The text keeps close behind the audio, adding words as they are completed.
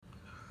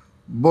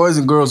Boys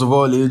and girls of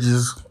all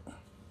ages.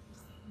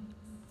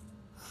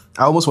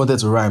 I almost wanted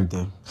to rhyme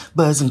there.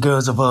 Boys and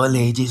girls of all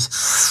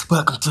ages,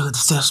 welcome to the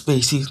safe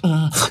spaces.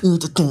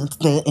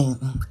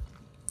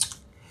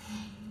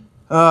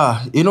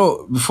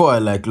 Before I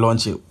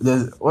launch it,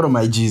 there's one of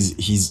my G's.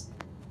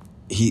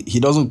 He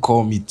doesn't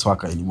call me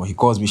Twaka anymore. He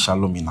calls me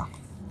Shalomina.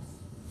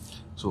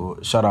 So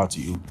shout out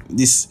to you.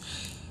 This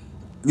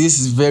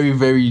is very,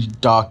 very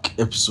dark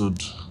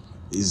episode.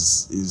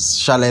 Is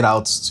shout it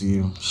out to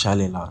you. Shout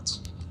it out.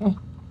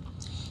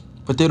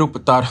 Potato.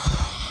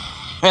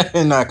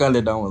 No, I can't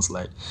let that one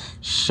slide.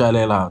 Shout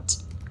it out.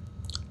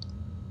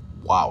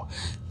 Wow.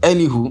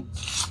 Anywho,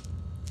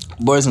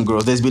 boys and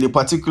girls, there's been a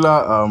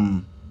particular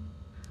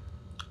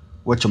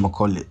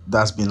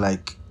that's been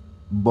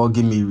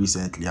bugging me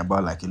recently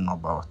about a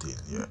number of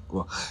things. Yeah.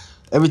 Well,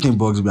 everything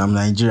bugs me. I'm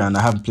Nigerian and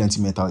I have plenty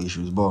of mental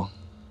issues, but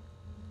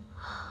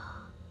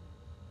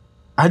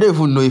I don't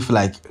even know if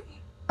I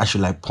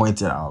should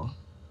point it out.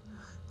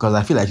 Because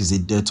I feel like it's a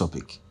dead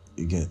topic,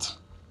 you get.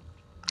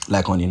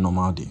 On a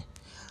normal day.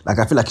 I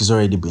feel like it's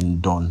already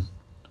been done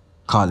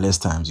countless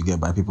times, you get,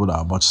 by people that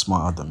are much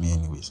smarter than me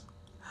anyways.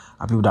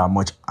 And people that are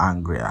much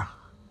angrier,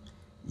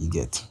 you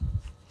get.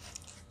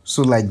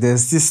 So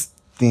there's this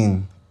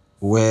thing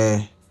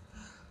where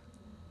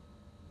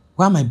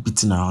am I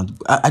beating around?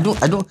 I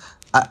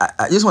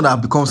just want to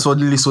become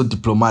suddenly so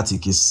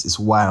diplomatic. It's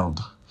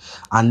wild.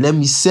 And let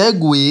me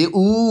segue.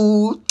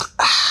 Ooh.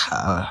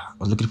 I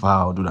was looking for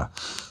how I'll do that.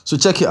 So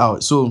check it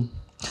out. So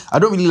I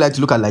don't really like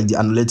to look at the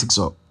analytics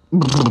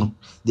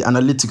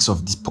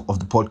of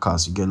the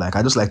podcast, you get.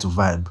 I just like to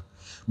vibe.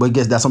 But I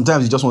guess that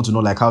sometimes you just want to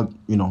know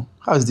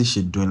how is this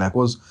shit doing?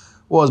 What's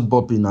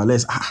bopping now?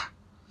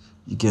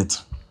 You get.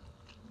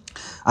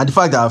 And the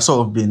fact that I've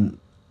sort of been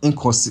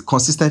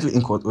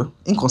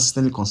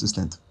inconsistently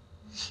consistent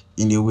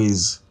in a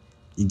ways,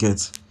 you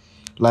get.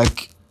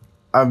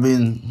 I've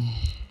been,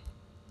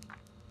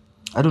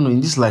 I don't know,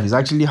 in this life it's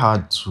actually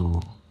hard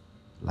to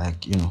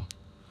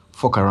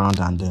fuck around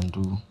and then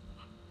do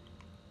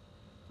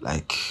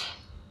it's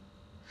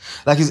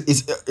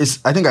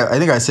I think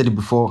I said it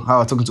before, how I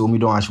was talking to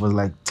Omido and she was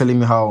telling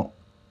me how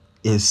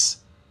it's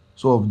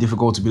sort of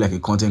difficult to be a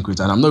content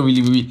creator. And I'm not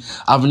really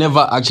I've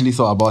never actually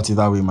thought about it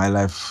that way in my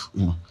life.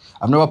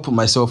 I've never put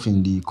myself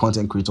in the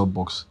content creator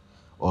box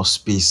or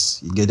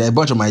space. You get, there are a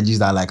bunch of my G's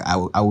that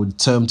I would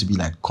term to be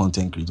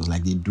content creators,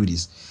 they do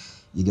this.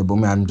 You get, but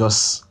me, I'm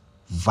just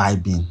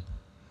vibing.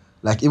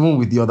 Even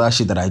with the other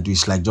shit that I do,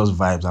 it's just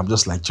vibes. I'm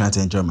just trying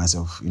to enjoy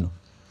myself,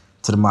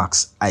 to the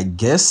max, I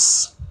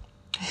guess.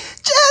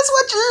 Just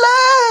what you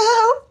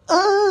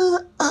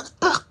love.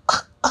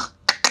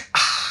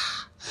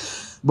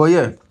 But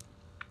yeah,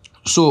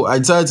 so I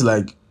decided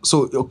to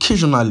so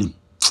occasionally,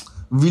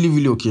 really,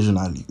 really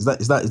occasionally. Is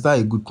that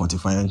a good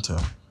quantifying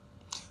term?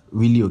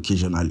 Really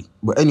occasionally.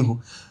 But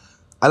anywho,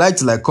 I like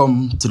to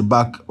come to the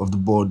back of the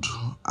board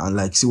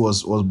and see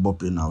what's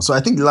bopping now. So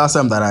I think the last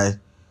time that I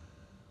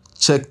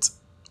checked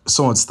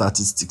some of the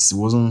statistics, it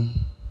wasn't.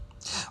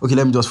 Okay,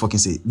 let me just fucking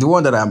say the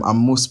one that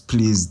I'm most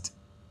pleased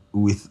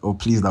with or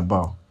pleased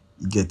about.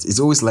 You get, it's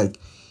always the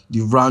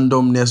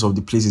randomness of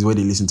the places where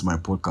they listen to my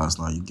podcast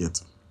now. You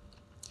get,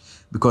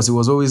 because it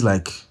was always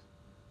I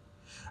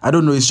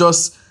don't know. It's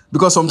just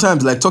because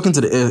sometimes talking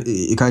to the air,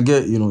 it can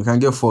get it can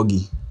get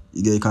foggy.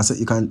 You get,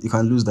 you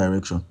can lose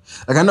direction.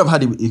 I know I've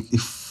had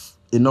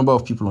a number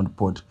of people on the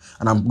pod,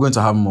 and I'm going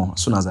to have more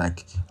as soon as I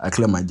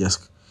clear my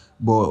desk.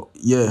 But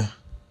yeah,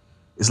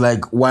 it's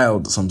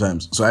wild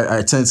sometimes. So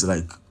I tend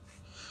to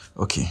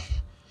okay,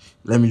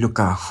 let me look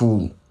at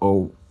who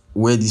or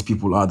where these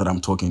people are that I'm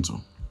talking to.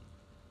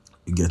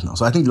 You get now.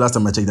 So I think the last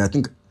time I checked, I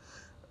think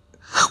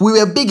we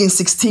were big in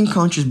 16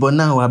 countries, but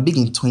now we're big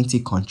in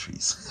 20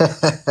 countries.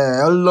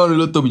 They're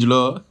going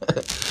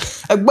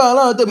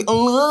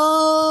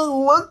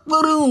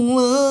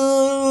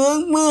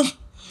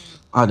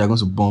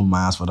to bomb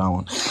my ass for that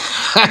one.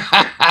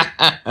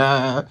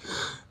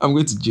 I'm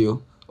going to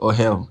jail or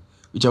hell,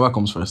 whichever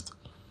comes first.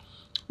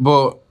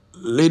 But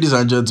ladies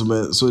and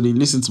gentlemen, so they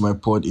listen to my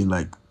pod in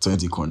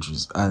 20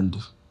 countries, and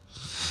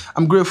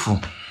I'm grateful.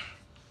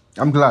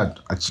 I'm glad,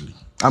 actually.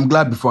 I'm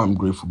glad before I'm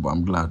grateful, but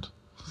I'm glad.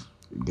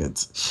 You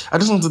get. I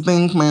just want to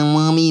thank my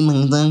mommy,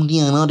 my daddy,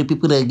 and all the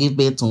people that gave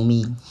birth to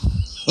me.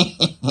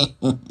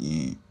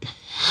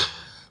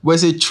 But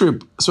it's a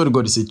trip. I swear to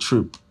God, it's a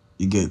trip.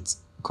 You get,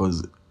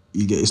 because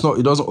you get. It's not.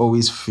 It doesn't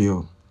always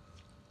feel.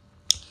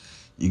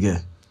 You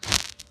get.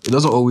 It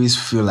doesn't always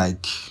feel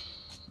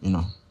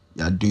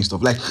you're doing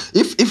stuff.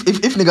 If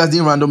niggas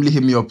didn't randomly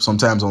hit me up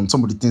sometimes on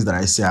some of the things that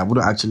I say, I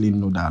wouldn't actually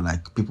know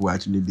that people were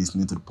actually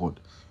listening to the pod.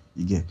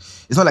 You get.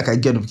 It's not I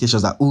get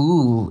notifications that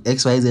ooh,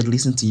 XYZ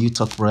listen to you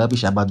talk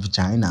rubbish about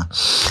vagina.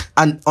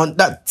 And on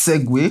that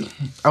segue,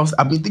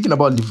 I've been thinking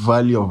about the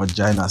value of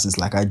vagina since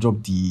I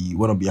dropped the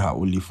Wanna Be Her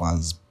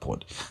OnlyFans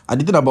pod. And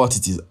the thing about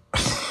it is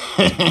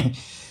I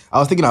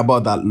was thinking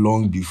about that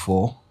long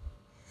before.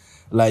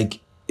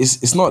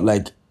 It's not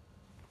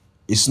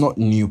it's not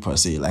new per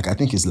se. I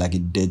think it's a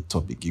dead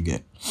topic, you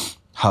get.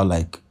 How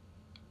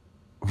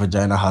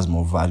vagina has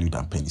more value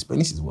than penis.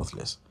 Penis is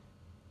worthless.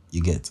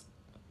 You get?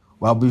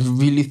 Well, I've been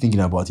really thinking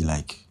about it.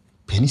 Like,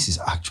 penis is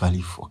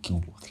actually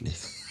fucking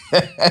worthless.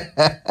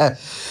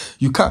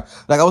 You can't.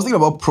 Like, I was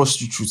thinking about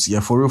prostitutes.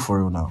 Yeah, for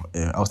real now.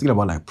 I was thinking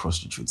about like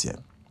prostitutes. Yeah.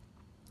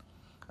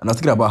 And I was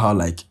thinking about how,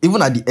 like,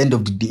 even at the end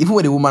of the day, even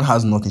when a woman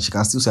has nothing, she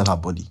can still sell her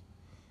body.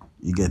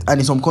 You get? And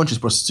in some countries,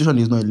 prostitution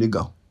is not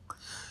illegal.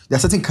 There are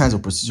certain kinds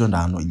of prostitution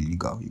that are not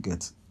illegal. You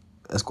get?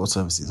 Escort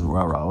services,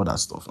 all that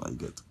stuff. Now you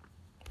get?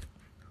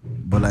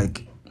 But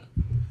like,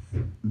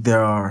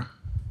 there are,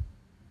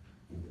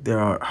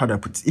 how do I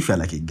put it? If you're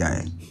like a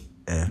guy,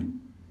 there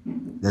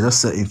are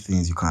just certain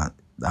things you can't,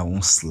 that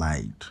won't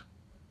slide.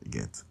 You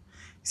get?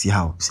 See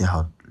how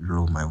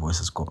low my voice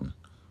has gotten?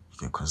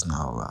 Because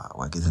now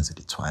we're getting to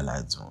the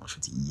twilight zone.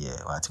 Yeah,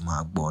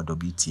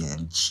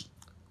 WTMG.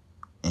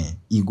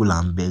 Eagle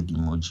and bird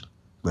emoji.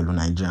 Well,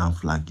 Nigerian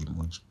flag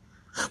emoji.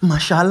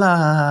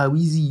 Mashallah,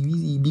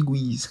 Wheezy, big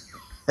whiz.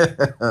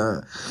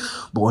 But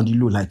on the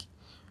low, like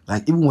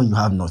even when you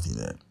have nothing,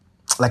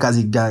 like as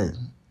a guy,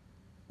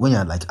 when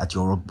you're like at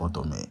your rock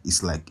bottom,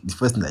 it's like the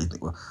first thing that you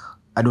think, well,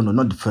 I don't know,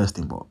 not the first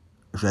thing, but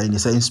if you're in a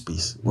certain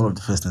space, one of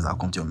the first things that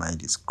come to your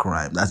mind is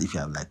crime. That's if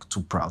you're like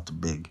too proud to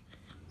beg.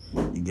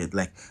 You get?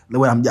 Like the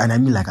way and I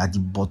mean like at the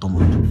bottom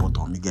of the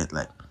bottom. You get?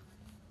 Like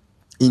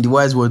in the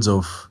wise words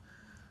of,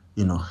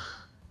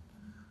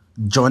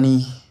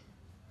 Johnny.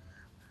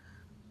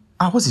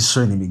 What's his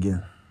surname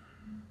again?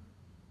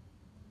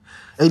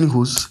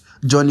 Anywho's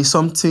Johnny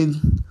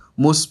something,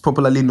 most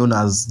popularly known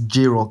as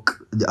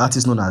J-Rock, the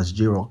artist known as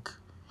J-Rock.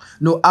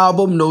 No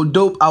album, no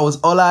dope. I was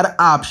all out of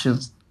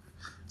options.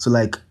 So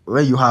like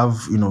when you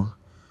have,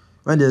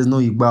 when there's no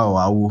Igba or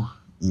Awu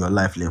in your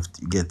life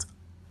left, you get,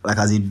 like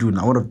as you do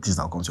now, one of the things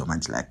that comes to your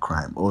mind is like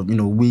crime or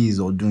ways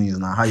or doings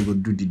now, how you go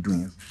do the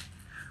doings.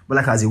 But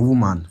like as a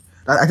woman,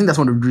 I think that's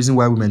one of the reasons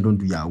why women don't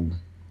do Yahoo.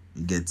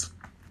 You get?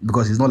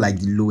 Because it's not like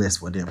the lowest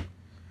for them.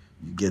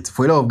 You get?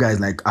 For a lot of guys,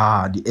 like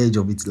the edge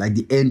of it, like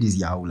the end is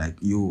Yahoo. Like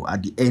you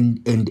at the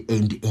end.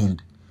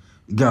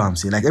 You get what I'm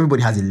saying? Like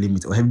everybody has a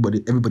limit, or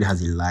everybody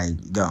has a line.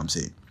 You get what I'm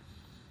saying?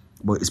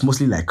 But it's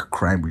mostly like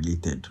crime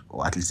related,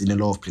 or at least in a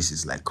lot of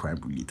places like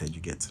crime related.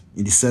 You get?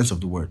 In the sense of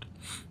the word,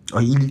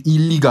 or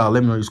illegal.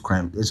 Let me not use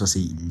crime. Let's just say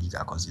illegal,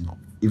 because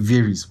it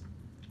varies.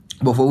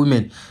 But for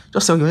women,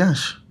 just sell your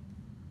yash.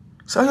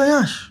 Sell your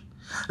yash.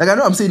 Like I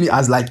know I'm saying it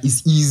as like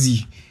it's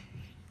easy,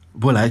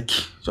 but like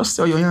just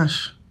sell your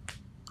yash.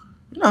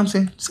 You know what I'm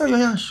saying? Sell your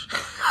yash.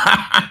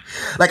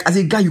 Like as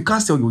a guy, you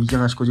can't sell your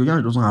yash because your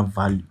yash doesn't have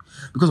value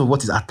because of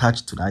what is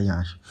attached to that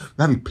yash. You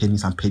have a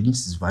penis and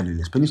penis is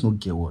valueless. Penis don't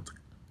get what,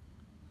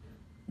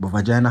 but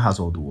vagina has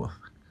all the worth.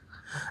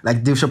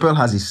 Like Dave Chappelle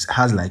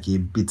has like a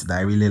bit that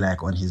I really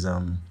like on his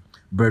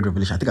Bird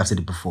Revelation. I think I've said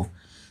it before,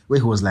 where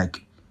he was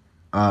like,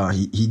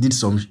 he did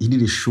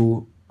a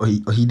show or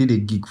he did a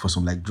gig for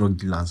some like drug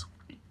dealers,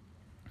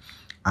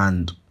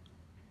 and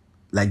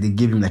like they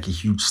gave him like a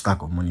huge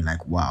stack of money.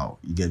 Like wow,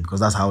 you get, because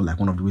that's how like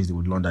one of the ways they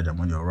would launder their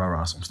money or rara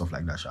or some stuff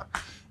like that. Sha.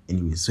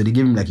 Anyways, so they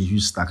gave him like a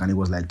huge stack, and it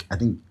was like I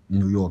think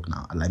New York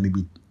now, like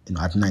maybe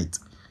at night,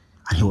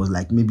 and he was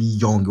like maybe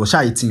young. He was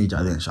a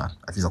teenager then, sha,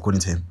 at least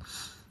according to him.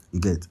 You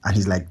get, and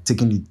he's like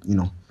taking it,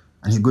 and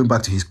he's going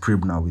back to his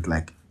crib now with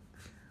like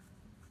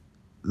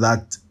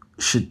that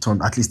shit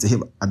ton, at least to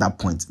him at that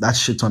point, that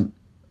shit ton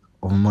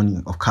of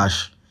money, of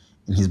cash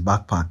in his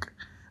backpack,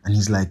 and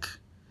he's like,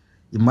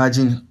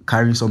 imagine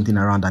carrying something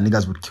around that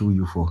niggas would kill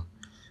you for.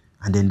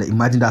 And then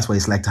imagine that's what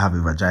it's like to have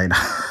a vagina.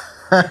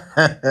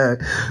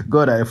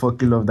 God, I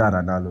fucking love that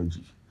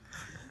analogy.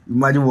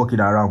 Imagine walking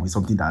around with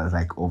something that is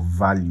like of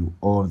value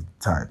all the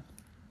time.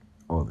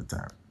 All the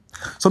time.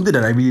 Something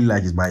that I really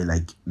like is my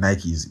like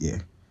Nikes, yeah.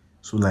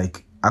 So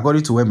like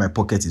according to where my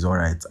pocket is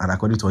alright, and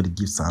according to all the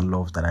gifts and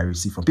love that I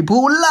receive from people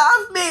who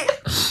love me,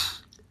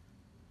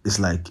 it's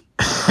like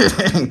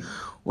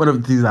one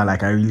of the things that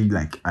like I really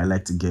like, I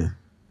like to get,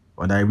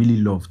 or that I really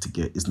love to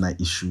get, is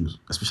Nike shoes,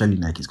 especially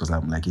Nikes, because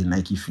I'm like a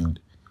Nike fiend.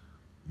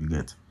 You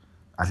get,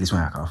 at least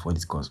when I can afford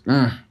it, because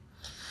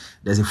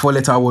there's a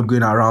 4-letter word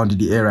going around in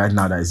the air right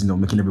now that is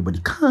making everybody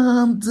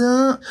calm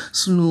down,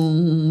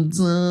 slow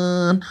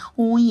down,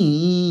 oh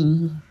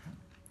yeah.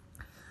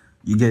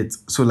 You get,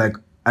 so like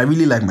I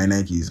really like my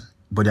Nikes,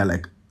 but they're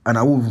like, and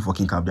I won't even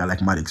fucking cap, they're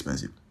like mad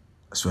expensive.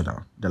 I swear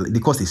down, they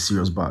cost a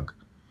serious bag.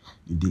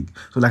 You dig?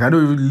 So like I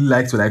don't really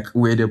like to like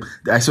wear them.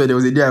 I swear there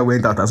was a day I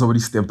went out and somebody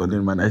stepped on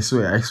them, man. I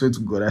swear to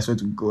God.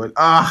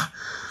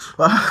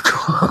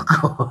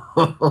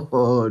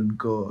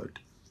 God.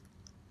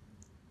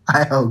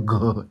 Oh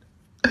God.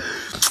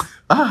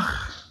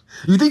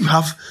 You think you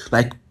have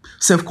like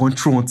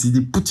self-control until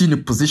they put you in a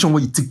position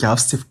where you think you have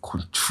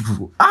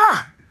self-control.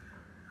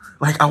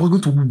 Like I was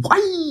going to why?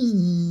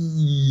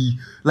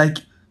 Like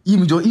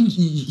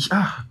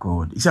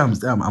God. You see,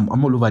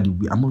 I'm all over the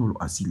way. I'm all over.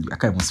 I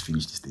can't even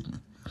finish the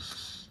statement.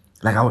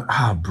 Like I was,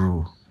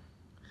 bro.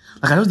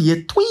 Like I just hear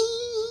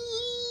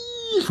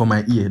twing from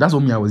my ear. That's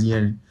what I was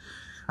hearing.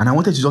 And I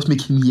wanted to just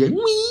make him hear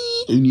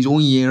wee in his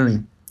own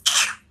hearing.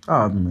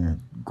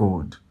 Man,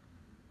 God.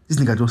 This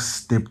nigga just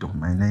stepped on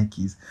my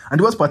Nikes. And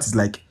the worst part is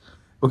like,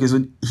 okay,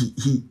 so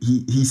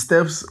he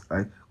steps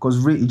like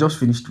because it just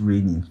finished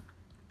raining.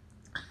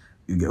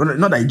 You get, well,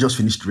 not that it just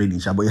finished raining,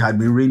 but it had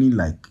been raining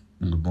like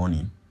in the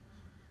morning.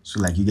 So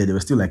like you get, there were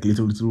still like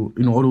little,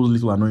 all those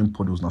little annoying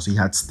puddles now. So he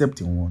had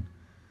stepped in one,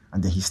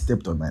 and then he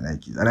stepped on my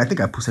Nikes. And I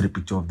think I posted a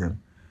picture of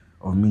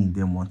me in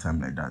them one time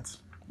like that.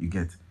 You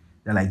get,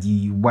 they're like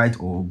the white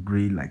or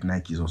grey like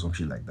Nikes or some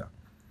shit like that.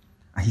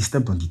 And he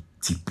stepped on the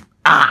tip.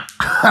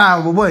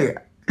 But boy,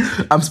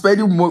 I'm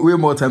spending way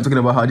more time talking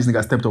about how this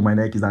nigga stepped on my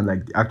Nikes than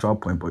like the actual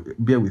point. But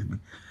bear with me.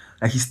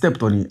 Like he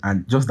stepped on it,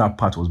 and just that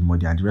part was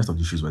muddy, and the rest of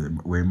the shoes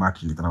were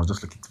immaculate. And I was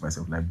just looking to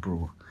myself like,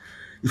 bro,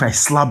 if I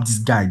slap this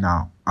guy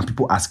now, and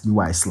people ask me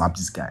why I slapped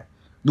this guy,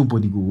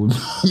 nobody go home.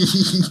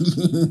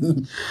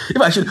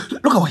 If I should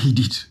look at what he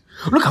did.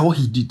 Look at what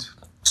he did.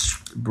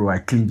 Bro, I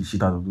cleaned the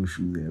shit out of those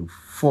shoes. Man.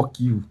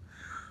 Fuck you.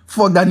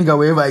 Fuck that nigga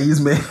wherever he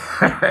is, man.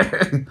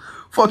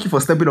 Fuck you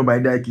for stepping on my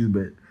Nikes,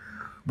 man.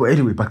 But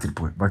anyway, back to the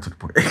point.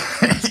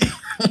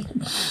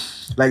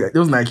 Like,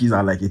 those Nikes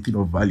are like a thing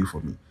of value for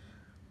me.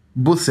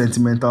 Both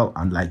sentimental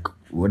and like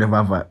whatever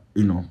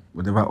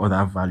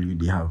other value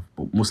they have.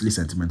 But mostly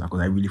sentimental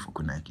because I really fuck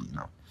with Nike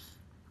now.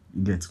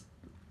 You get?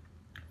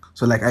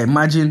 So like I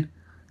imagine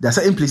there are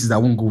certain places I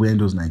won't go wearing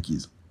those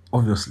Nikes.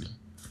 Obviously.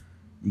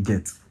 You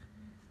get?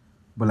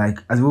 But like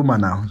as a woman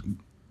now,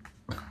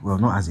 well,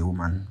 not as a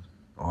woman,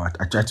 or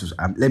I try to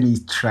let me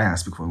try and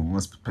speak from a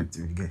woman's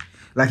perspective. You get?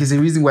 Like it's a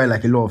reason why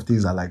like a lot of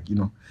things are like,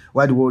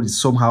 why the world is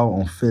somehow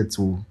unfair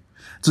to.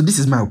 So this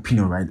is my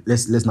opinion, right?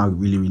 Let's now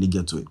really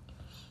get to it.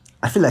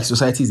 I feel like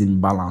society is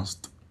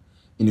imbalanced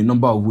in a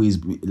number of ways,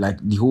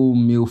 like the whole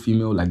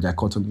male-female like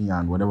dichotomy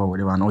and whatever,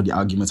 and all the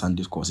arguments and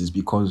discourses,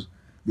 because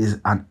there's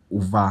I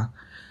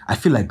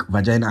feel like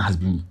vagina has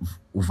been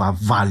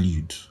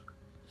overvalued.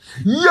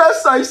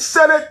 Yes, I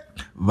said it!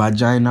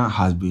 Vagina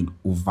has been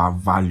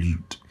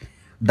overvalued.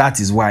 That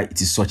is why it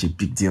is such a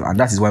big deal, and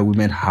that is why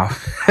women have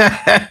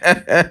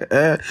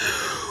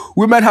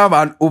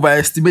an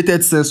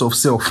overestimated sense of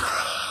self.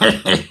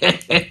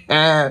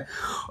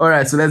 All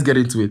right, so let's get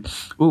into it.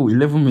 Oh,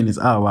 11 minutes.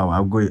 Wow.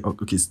 I'm going.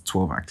 Okay, it's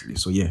 12 actually.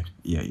 So yeah.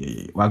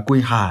 We're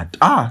going hard.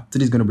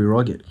 Today's gonna be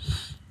rugged.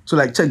 So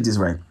like, check this,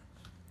 right?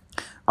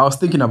 I was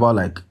thinking about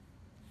like,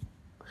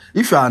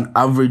 if you're an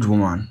average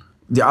woman,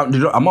 the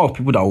amount of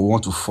people that will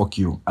want to fuck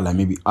you are like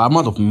maybe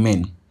amount of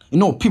men.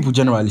 People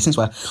generally, since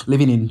we're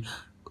living in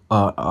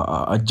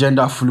a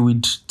gender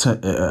fluid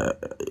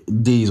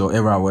days or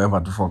era, whatever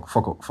to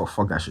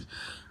fuck that shit.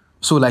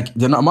 So like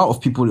the amount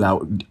of people that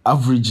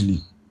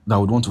averagely that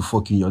would want to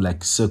fuck you in your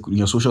like circle, in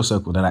your social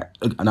circle, that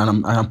and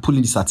I'm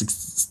pulling the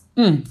statistics.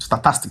 I'm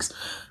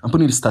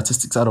putting the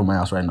statistics out of my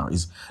house right now.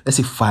 Is let's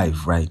say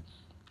 5, right?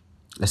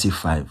 Let's say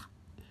 5.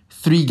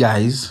 3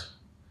 guys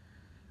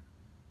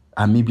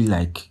and maybe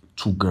like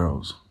 2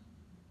 girls.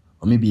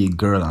 Or maybe a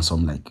girl and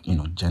some like,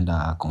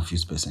 gender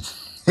confused person.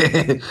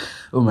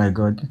 Oh my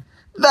God.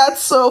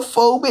 That's so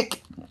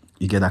phobic.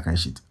 You get that kind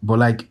of shit. But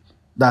like,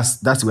 that's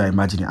the way I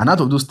imagine it. And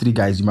out of those 3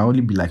 guys, you might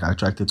only be like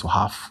attracted to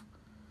half.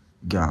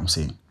 You get what I'm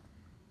saying?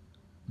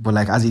 But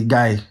like as a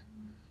guy,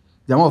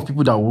 the amount of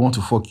people that want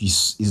to fuck you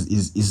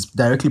is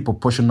directly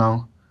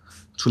proportional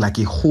to like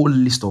a whole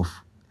list of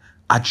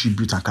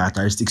attributes and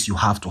characteristics you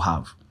have to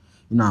have.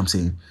 You know what I'm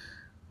saying?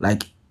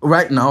 Like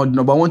right now, the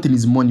number one thing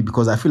is money,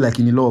 because I feel like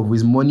in a lot of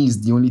ways, money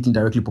is the only thing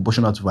directly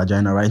proportional to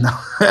vagina right now.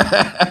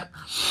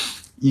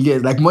 You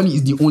get, like, money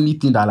is the only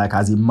thing that like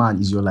as a man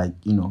is your like,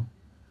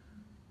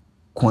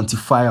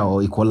 quantifier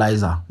or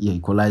equalizer. Yeah,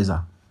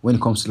 equalizer. When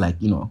it comes to like,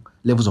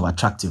 levels of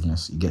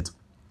attractiveness, you get.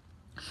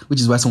 Which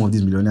is why some of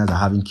these millionaires are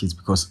having kids,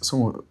 because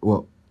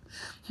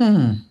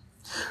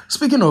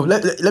Speaking of,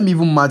 let me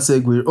even mad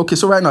segue. Okay,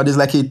 so right now there's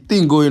like a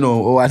thing going on,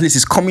 or at least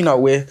it's coming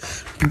out, where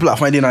people are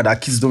finding out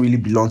that kids don't really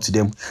belong to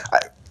them.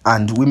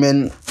 And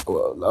women,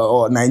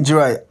 or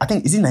Nigeria, I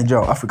think, is it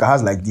Nigeria or Africa,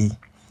 has like the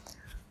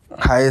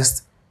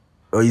highest,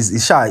 or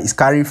is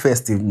carrying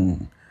first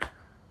in,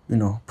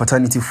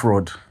 paternity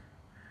fraud.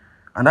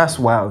 And that's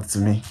wild to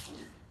me.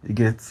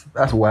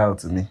 That's wild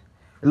to me.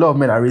 A lot of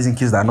men are raising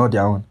kids that are not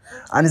their own.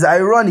 And it's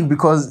ironic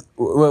because,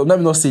 well, let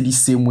me not say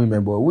these same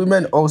women, but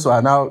women also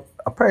are now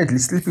apparently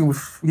sleeping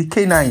with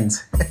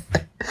canines.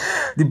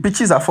 The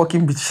bitches are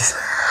fucking bitches.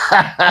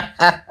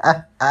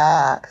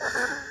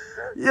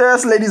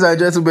 Yes, ladies and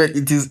gentlemen,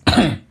 it is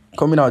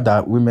coming out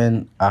that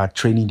women are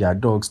training their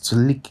dogs to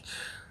lick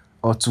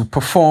or to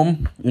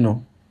perform,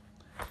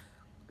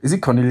 is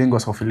it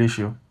cunnilingus or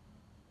fellatio?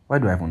 Why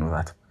do I even know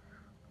that?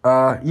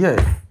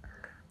 Yeah,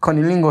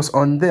 cunnilingus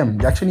on them.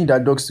 They're training their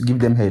dogs to give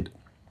them head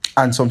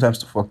and sometimes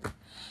to fuck.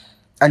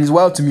 And it's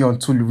wild to me on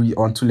two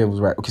levels,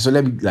 right? Okay, so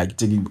let me like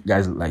take you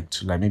guys like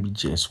to like maybe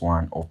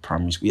JS1 or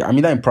primary school. I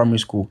mean that in primary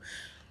school,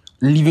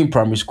 leaving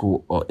primary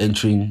school or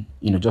entering,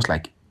 just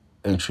like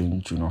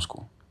entering junior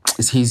school.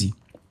 It's hazy.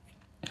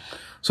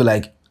 So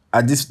like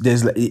at this,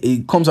 there's like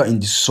it comes out in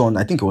the Sun.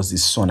 I think it was the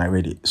Sun. I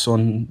read it,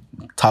 Sun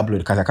tabloid,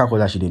 because I can't call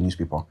that shit a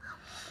newspaper.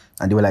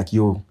 And they were like,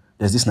 "Yo,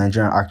 there's this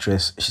Nigerian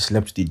actress. She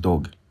slept with a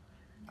dog."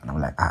 And I'm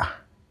like,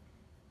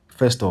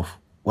 First off,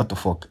 what the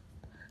fuck?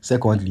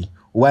 Secondly,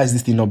 why is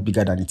this thing not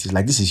bigger than it is?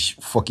 Like, this is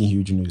fucking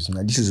huge news.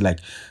 Like, this is like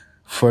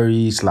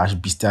furry slash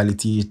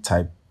bestiality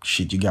type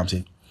shit. You get what I'm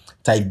saying?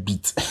 Type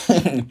beat.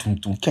 Tum,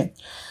 tum, ken.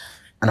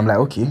 And I'm like,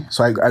 okay.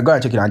 So I go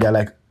and check it out. And they're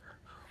like,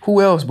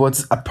 who else?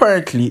 But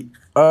apparently,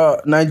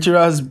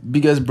 Nigeria's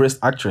biggest breast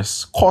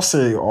actress,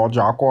 Kose or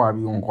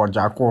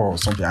Jako or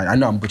something. I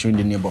know I'm butchering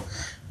the name, but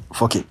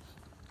fuck it.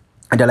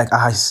 And they're like,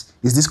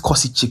 is this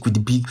Kose chick with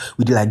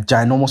the like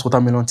ginormous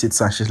watermelon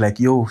tits? And she's like,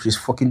 yo, she's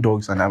fucking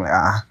dogs. And I'm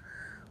like,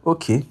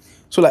 okay.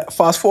 So like,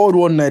 fast forward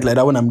one night like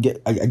that when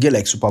I get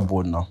like super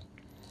bored now,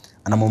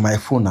 and I'm on my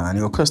phone now, and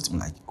it occurs to me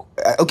like,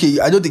 okay,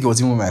 I don't think it was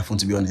even on my phone,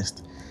 to be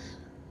honest.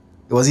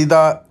 It was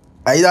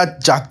I either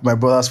jacked my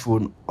brother's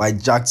phone or I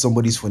jacked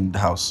somebody's phone in the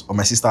house, or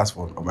my sister's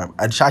phone.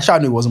 I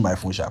knew it wasn't my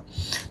phone,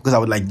 because I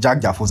would like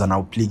jack their phones and I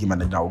would play game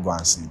and then I would go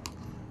and sleep.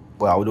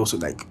 But I would also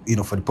like,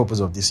 for the purpose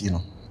of this,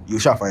 you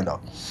shall find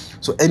out.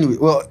 So anyway,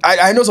 well,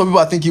 I know some people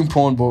are thinking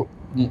porn, but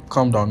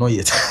calm down, not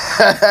yet.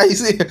 You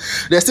see,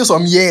 there's still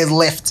some years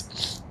left.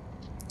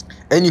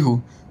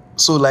 Anywho,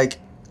 so like,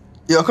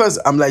 because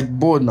I'm like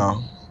bored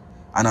now,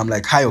 and I'm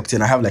like high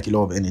octane, I have like a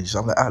lot of energy. So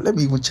I'm like, let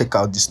me even check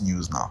out this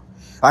news now.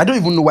 I don't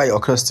even know why it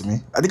occurs to me.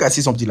 I think I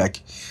see something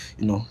like,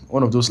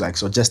 one of those like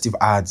suggestive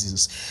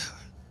ads.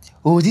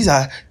 These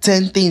are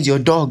 10 things your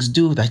dogs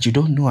do that you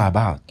don't know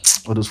about.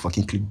 All those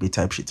fucking clickbait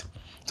type shit.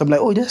 So I'm like,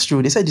 oh, that's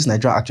true. They said this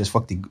Nigerian actress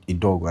fucked a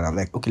dog. And I'm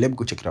like, okay, let me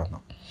go check it out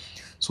now.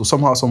 So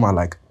somehow,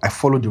 like, I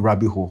follow the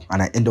rabbit hole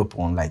and I end up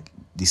on like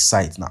this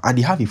site now. And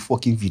they have a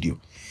fucking video,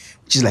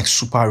 which is like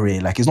super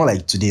rare. Like, it's not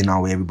like today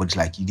now where everybody's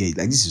like, you get it.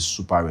 Like, this is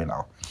super rare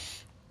now.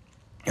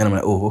 And I'm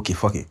like, oh, okay,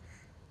 fuck it.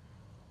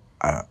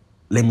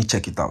 Let me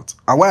check it out.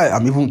 And why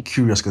I'm even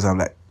curious, because I'm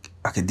like,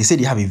 okay, they say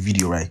they have a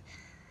video, right?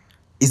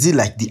 Is it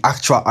like the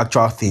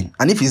actual thing?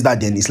 And if it's that,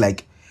 then it's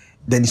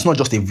not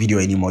just a video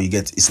anymore. You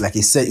get, it's like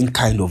a certain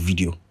kind of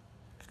video.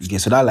 You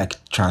get, so that like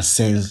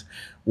transcends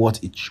what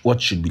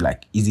should be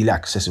like easily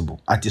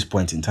accessible at this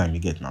point in time. You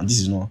get now.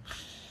 This is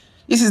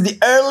the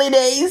early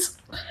days.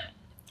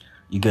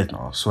 You get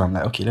now. So I'm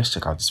like, okay, let's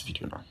check out this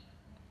video now.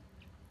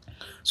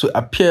 So it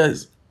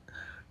appears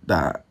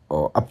that,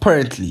 or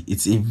apparently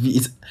it's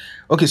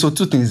okay. So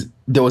two things: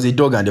 there was a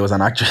dog and there was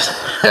an actress.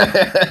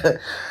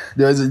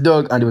 There was a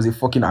dog and there was a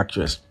fucking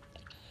actress.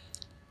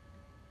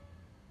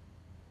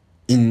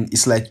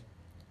 It's like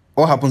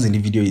what happens in the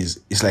video is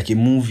it's like a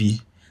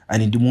movie,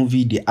 and in the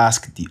movie they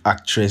ask the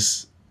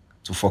actress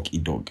to fuck a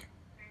dog.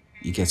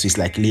 You get, so it's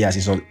like layers.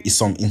 It's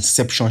some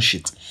Inception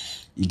shit.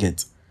 You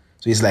get,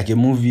 so it's like a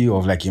movie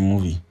of like a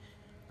movie,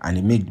 and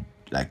it made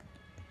like,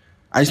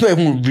 and it's not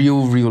even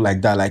real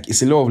like that. Like,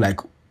 it's a lot of like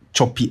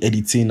choppy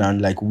editing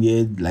and like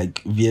weird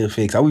like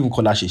VFX. I wouldn't even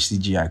call that shit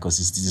CGI, because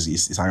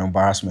it's an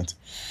embarrassment.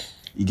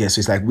 You get, so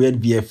it's like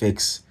weird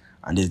VFX,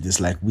 and there's this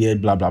like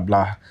weird blah blah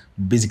blah.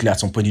 Basically, at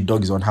some point the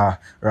dog is on her,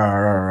 rah,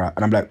 rah, rah,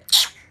 and I'm like,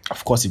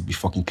 of course it'd be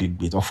fucking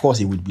clickbait. Of course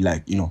it would be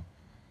like, it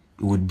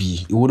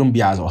wouldn't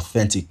be as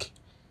authentic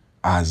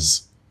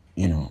as,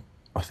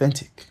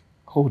 authentic.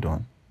 Hold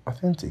on,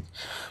 authentic.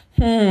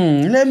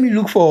 Let me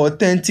look for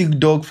authentic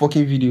dog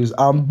fucking videos.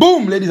 And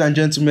boom, ladies and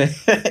gentlemen.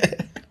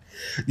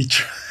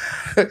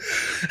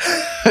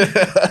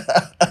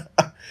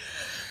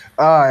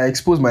 I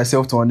exposed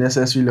myself to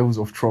unnecessary levels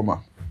of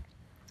trauma.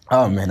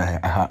 Oh man,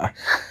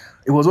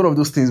 it was one of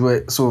those things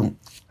where, so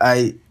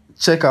I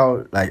check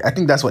out, like, I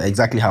think that's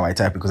exactly how I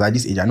type, because at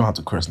this age I know how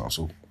to curse now.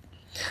 So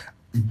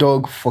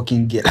dog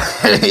fucking get.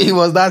 It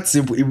was that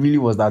simple. It really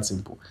was that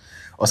simple,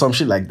 or some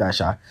shit like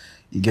that.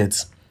 You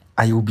get,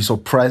 and you will be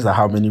surprised at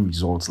how many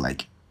results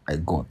like I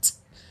got.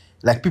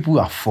 Like, people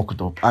are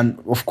fucked up,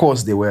 and of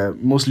course they were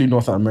mostly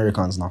North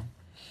Americans now.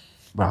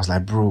 But I was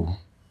like, bro,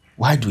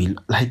 why do we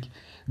like?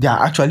 There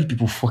are actually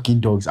people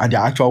fucking dogs, and there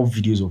are actual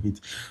videos of it.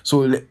 So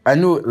like, I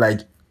know,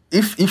 like,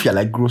 if you're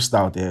like grossed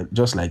out there,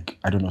 just like,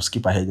 I don't know,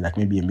 skip ahead like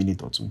maybe a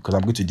minute or two, because I'm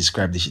going to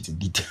describe this shit in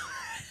detail.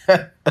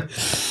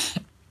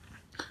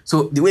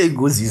 So the way it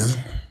goes is,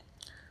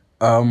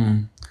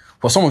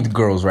 for some of the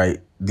girls, right,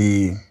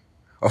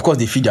 of course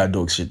they feed their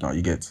dogs shit now.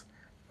 You get,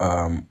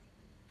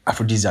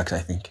 aphrodisiacs, I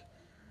think.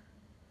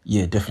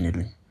 Yeah,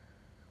 definitely.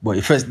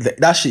 But first,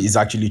 that shit is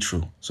actually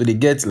true. So they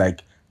get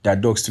like their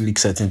dogs to lick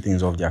certain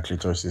things off their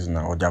clitorises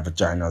now, or their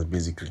vaginas,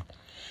 basically.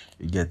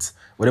 You get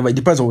whatever. It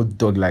depends on what the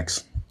dog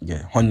likes.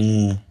 Yeah,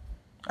 honey,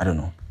 I don't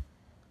know.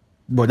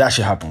 But that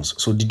shit happens.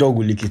 So the dog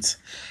will lick it.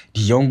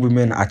 The young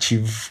women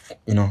achieve,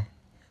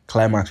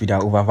 climax with their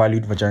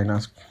overvalued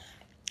vaginas.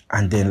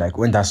 And then like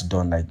when that's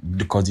done, like,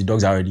 because the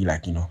dogs are already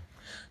like,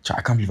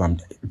 I can't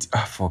believe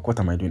fuck, what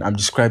am I doing? I'm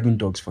describing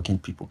dogs fucking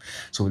people.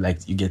 So like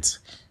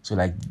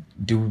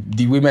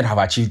the women have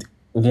achieved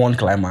one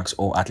climax,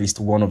 or at least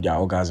one of their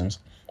orgasms,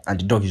 and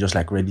the dog is just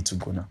like ready to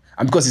go now.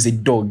 And because it's a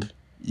dog,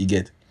 you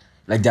get,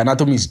 like, the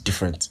anatomy is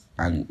different,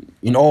 and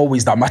in all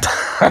ways that matter.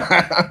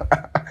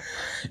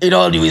 In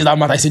all the ways that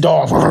matter, it's a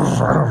dog.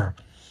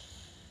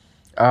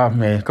 Ah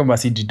man, come and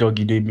see the dog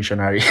you do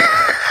missionary.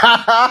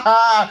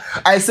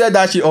 I said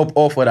that shit up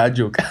all for that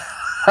joke.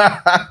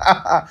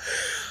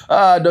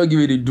 Don't give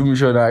me the doom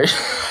missionary.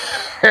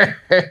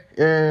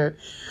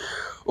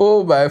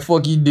 Oh my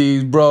fucking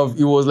days, bro.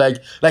 It was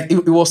like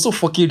it was so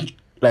fucking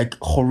like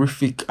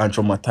horrific and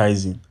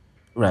traumatizing,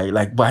 right?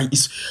 Like, but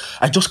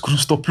I just couldn't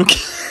stop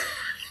looking.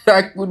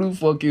 I couldn't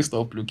fucking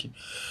stop looking.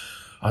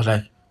 I was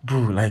like, bro,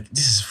 like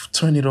this is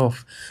turn it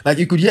off. Like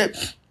I could hear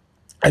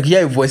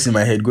a voice in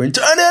my head going,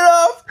 turn it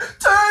off,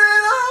 turn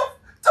it off,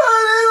 turn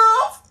it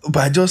off.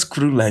 But I just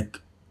couldn't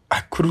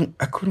I couldn't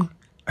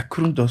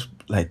just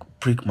like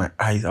break my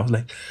eyes. I was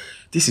like,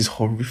 this is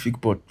horrific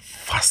but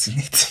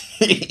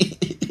fascinating.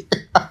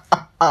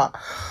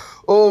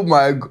 Oh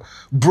my god,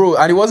 bro!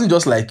 And it wasn't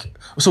just like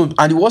so.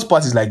 And the worst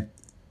part is like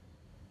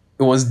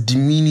it was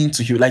demeaning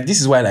to you. Like this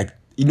is why like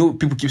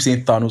people keep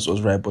saying Thanos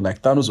was right, but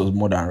like Thanos was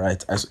more than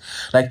right. And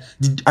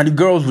the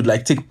girls would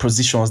like take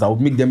positions that would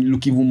make them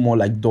look even more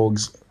like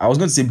dogs. I was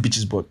going to say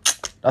bitches, but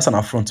that's an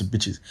affront to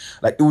bitches.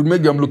 Like it would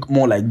make them look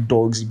more like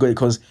dogs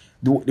because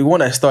the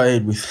one I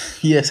started with,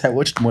 yes, I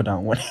watched more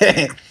than one.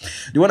 The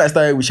one I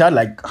started with, she had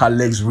like her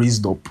legs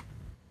raised up,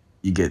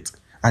 you get,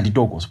 and the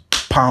dog was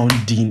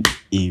pounding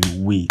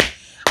away,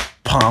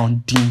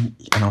 pounding,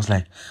 and I was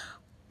like,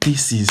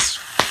 this is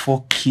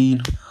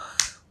fucking.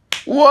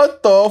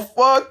 What the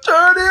fuck?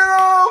 Turn it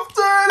off!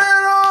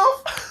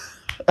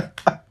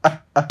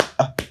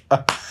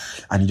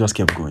 And he just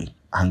kept going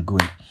and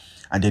going.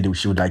 And then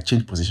she would like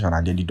change position,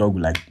 and then the dog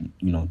would like,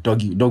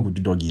 dog would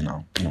do doggy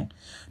now.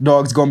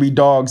 Dogs gonna be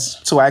dogs.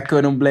 So I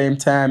couldn't blame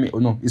Tammy. Oh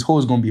no, his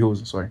hoes gonna be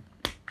hoes, sorry.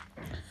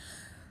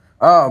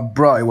 Oh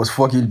bro, it was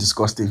fucking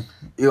disgusting.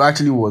 It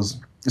actually was.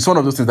 It's one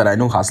of those things that I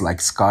know has like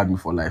scarred me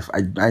for life.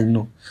 I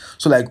know.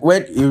 So like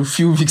when a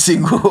few weeks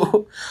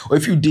ago, or a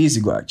few days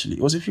ago actually,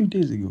 it was a few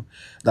days ago,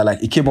 that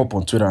like it came up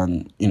on Twitter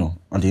and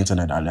on the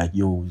internet that like,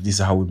 yo, this is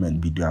how women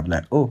be doing. I'm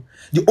like, oh.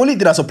 The only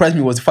thing that surprised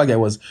me was the fact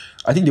that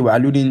I think they were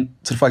alluding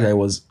to the fact that it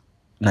was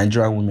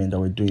Nigerian women that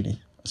were doing it.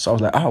 So I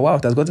was like, oh wow,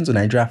 it has gotten to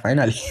Nigeria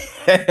finally.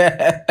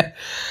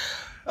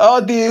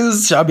 All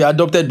these shall be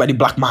adopted by the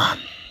black man.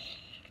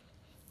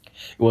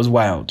 It was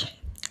wild.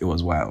 It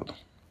was wild.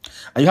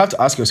 And you have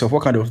to ask yourself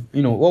what kind of,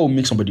 what will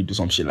make somebody do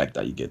some shit like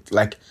that, you get?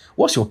 Like,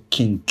 what's your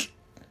kink?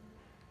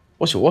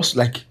 What's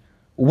like,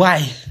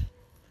 why?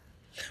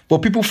 But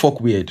people fuck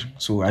weird.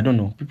 So, I don't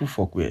know. People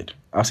fuck weird.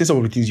 I'll say some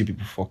of the things you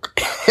people fuck.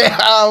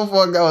 Oh,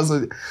 fuck, that was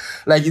so...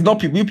 Like, it's not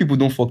people. You people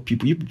don't fuck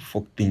people. You people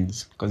fuck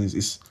things. Because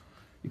it's...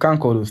 You can't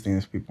call those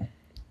things people.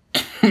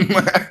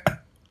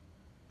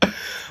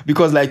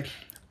 Because, like,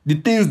 the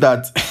things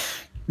that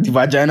the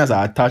vaginas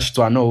are attached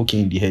to are not okay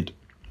in the head.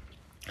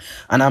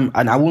 And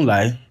I won't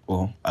lie.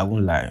 I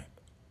won't lie.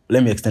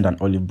 Let me extend an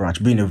olive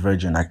branch. Being a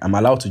virgin, like, I'm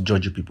allowed to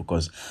judge you people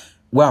because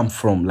where I'm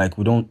from, like,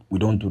 we don't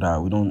do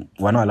that.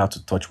 We're not allowed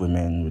to touch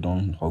women. We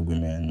don't hug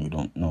women. We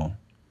don't know.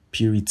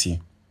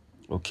 Purity.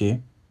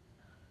 Okay?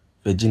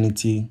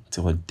 Virginity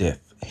till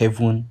death.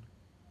 Heaven.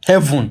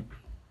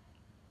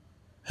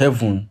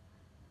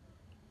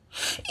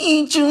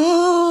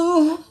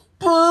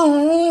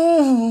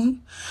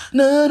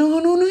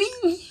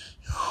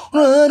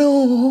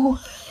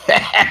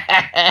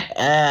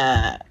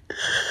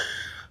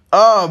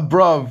 Oh,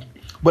 bro.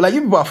 But like,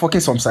 you people are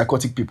fucking some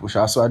psychotic people,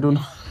 so I don't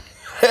know.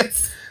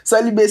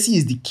 Celibacy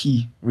is the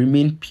key.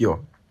 Remain pure.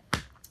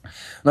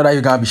 Not that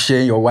you're gonna be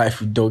sharing your wife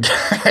with dog.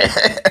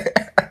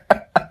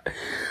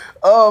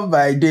 Oh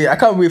my day. I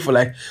can't wait for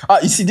like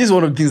you see, this is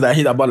one of the things that I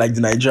hate about like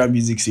the Nigerian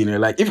music scene.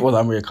 Like if it was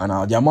American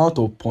now, the amount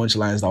of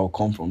punchlines that will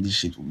come from this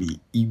shit would be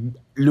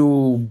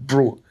low,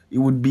 bro. It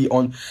would be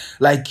on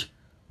like,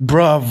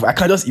 bruv, I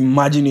can just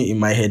imagine it in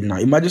my head now.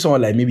 Imagine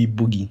someone like maybe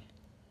Boogie,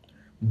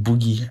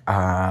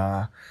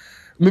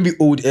 maybe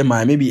old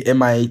MI, maybe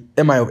MI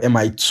of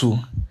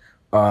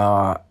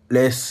MI2.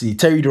 Let's see,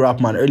 Terry the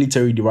Rapman, early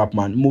Terry the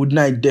Rapman, Mode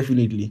Night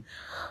definitely.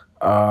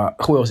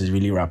 Who else is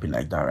really rapping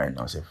like that right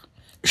now, Seth?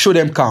 Show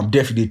Them Calm,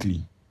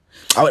 definitely.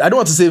 I don't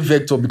want to say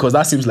Vector because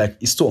that seems like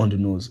it's too on the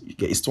nose.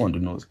 Yeah, it's too on the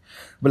nose.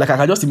 But like I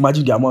can just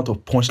imagine the amount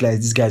of punchlines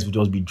these guys would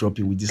just be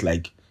dropping with this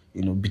like,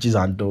 bitches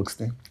and dogs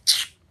thing.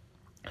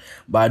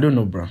 But I don't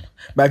know, bro.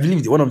 But I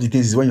believe one of the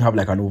things is when you have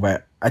like an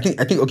over... I think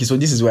okay, so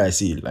this is where I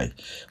see it. Like,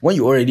 when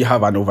you already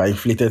have an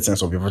overinflated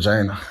sense of your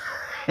vagina,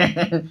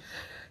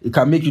 it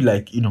can make you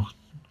like,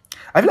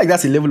 I feel like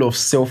that's a level of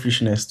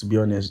selfishness, to be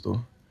honest,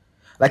 though.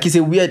 Like, it's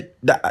a weird...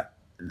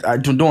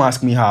 Don't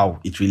ask me how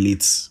it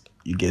relates,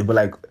 you get, but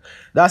like,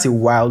 that's a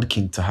wild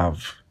kink to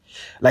have.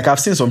 Like, I've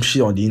seen some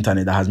shit on the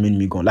internet that has made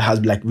me go, that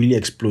has like really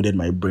exploded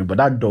my brain, but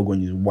that dog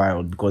one is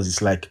wild because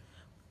it's like,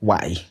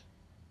 why?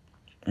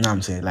 You know what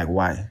I'm saying? Like,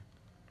 why?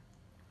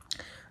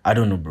 I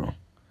don't know, bro.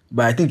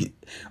 But I think,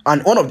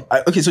 and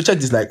so check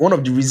this, like, one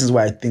of the reasons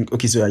why I think,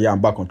 okay, so yeah,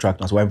 I'm back on track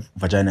now, so why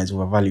vagina is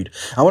overvalued.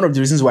 And one of the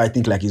reasons why I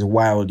think, like, it's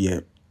wild, yeah,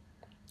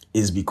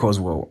 is because,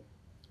 well,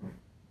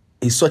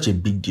 it's such a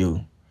big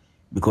deal.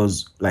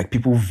 Because, like,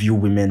 people view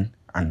women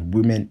and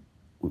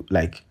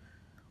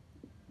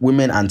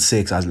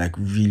sex as, like,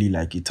 really,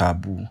 like, a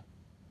taboo,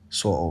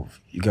 sort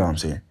of. You get what I'm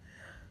saying?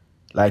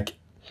 Like,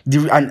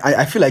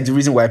 I feel like the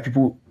reason why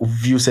people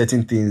view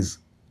certain things,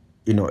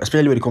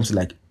 especially when it comes to,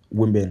 like,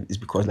 women, is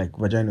because, like,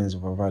 vagina is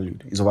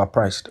overvalued. It's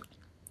overpriced.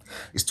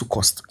 It's too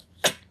cost.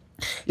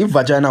 If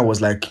vagina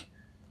was, like,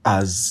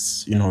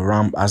 as,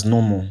 as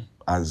normal,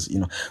 as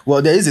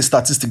well, there is a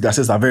statistic that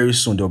says that very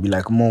soon there'll be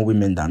like more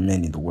women than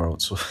men in the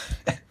world. So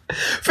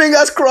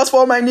fingers crossed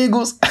for my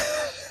niggas.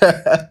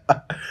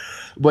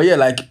 But yeah,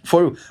 like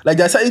for like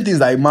there are certain things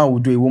that a man will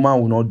do, a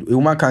woman will not do. A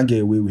woman can't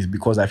get away with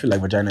because I feel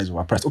like vagina is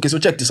overpriced. Okay, so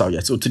check this out. Yeah,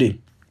 so today,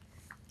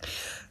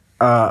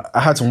 I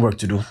had some work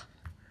to do,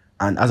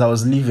 and as I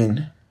was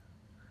leaving,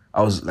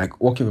 I was like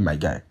walking with my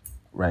guy,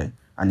 right?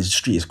 And the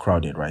street is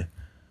crowded, right?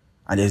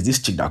 And there's this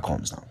chick that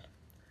comes down,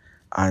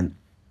 and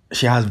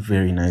she has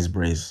very nice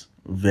braids,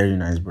 very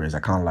nice braids. I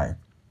can't lie,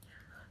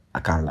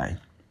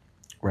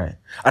 right?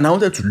 And I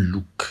wanted to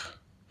look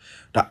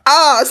that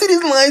I see these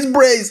nice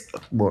braids,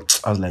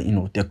 but I was like,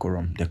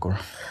 decorum.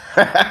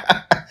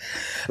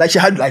 Like she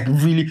had like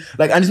really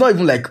like, and it's not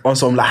even like on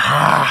some like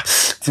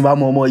Timba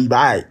Momo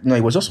Ibai. No,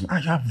 it was just you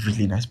have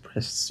really nice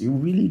breasts. You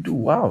really do.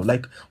 Wow,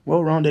 like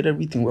well rounded,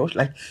 everything. Well,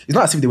 like it's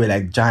not as if they were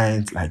like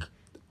giant, like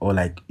or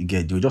like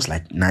they were just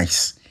like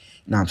nice.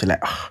 You know what I'm saying?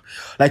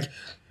 Like like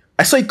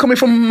I saw it coming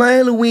from a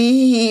mile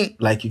away.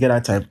 Like you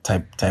get that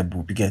type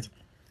boob, you get.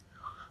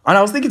 And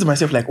I was thinking to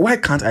myself, like, why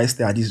can't I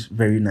stare at this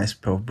very nice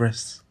pair of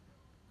breasts?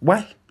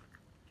 Why?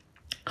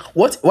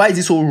 Why is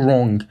it so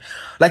wrong?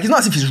 Like, it's not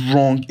as if it's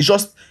wrong. It's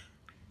just,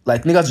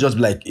 like, niggas just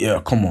be like,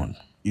 yeah, come on.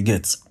 You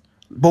get.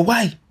 But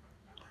why?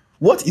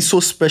 What is so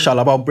special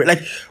about breast?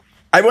 Like,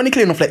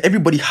 ironically enough, like,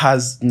 everybody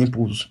has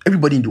nipples.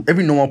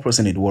 Every normal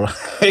person in the world.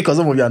 Because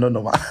some of you are not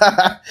normal.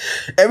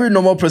 Every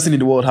normal person in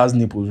the world has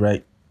nipples,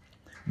 right?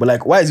 But,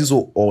 like, why is it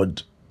so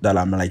odd that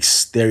I'm, like,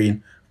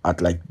 staring at,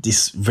 like,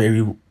 this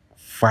very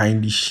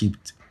finely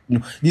shaped,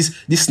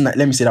 this, let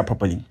me say that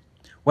properly.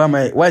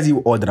 Why is it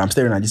odd that I'm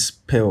staring at this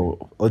pair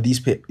or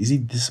these pair? Is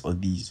it this or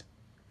these?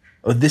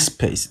 Or this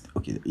pair?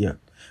 Okay, yeah.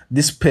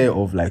 This pair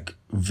of like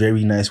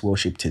very nice,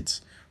 well-shaped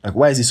tits. Like,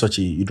 why is it such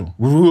a,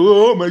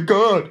 oh my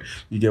God.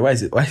 You get, why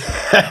is it, why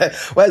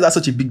is that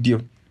such a big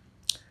deal?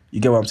 You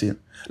get what I'm saying?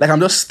 Like, I'm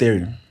just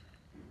staring.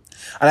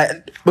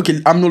 And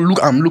I'm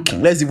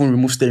looking. Let's even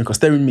remove staring because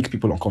staring makes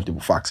people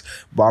uncomfortable, facts.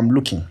 But I'm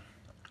looking,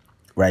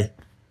 right?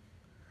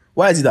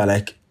 Why is it that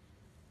like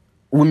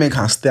women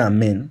can stare at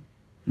men,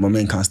 but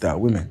men can't stare at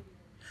women?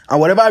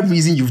 And whatever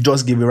reason you've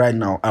just given right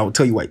now, I'll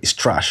tell you why it's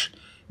trash.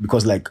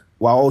 Because like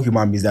we're all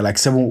human beings, there are like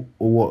 7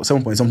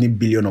 point something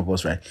billion of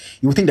us, right?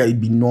 You would think that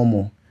it'd be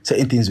normal.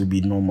 Certain things would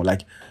be normal.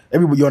 Like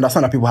everybody, you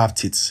understand that people have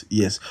tits,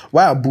 yes.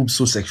 Why are boobs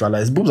so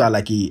sexualized? Boobs are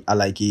like a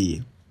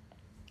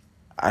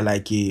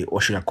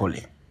what should I call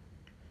it?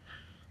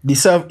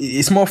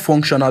 It's more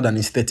functional than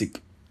aesthetic.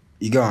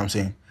 You get what I'm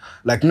saying?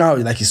 Like now,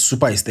 like it's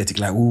super aesthetic.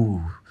 Like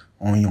ooh,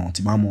 onion,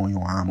 timamo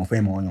onion,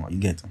 onion. You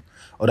get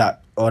or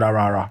that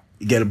rara.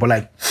 You get it, but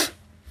like,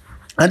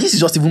 and this is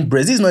just even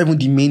breast. This is not even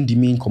the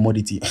main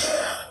commodity.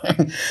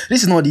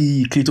 This is not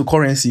the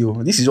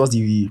cryptocurrency. This is just the.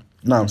 You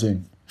know what I'm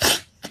saying?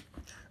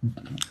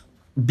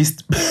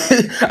 Beast.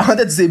 I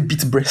wanted to say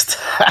beat breast.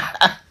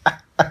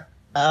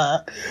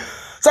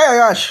 Say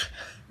gosh.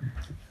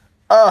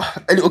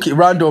 Okay,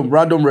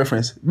 random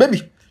reference.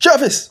 Baby, show your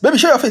face. Baby,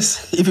 show your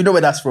face. If you know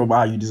where that's from,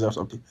 you deserve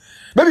something.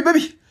 Baby,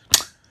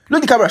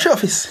 look the camera, show your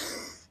face.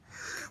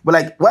 But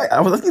like, why?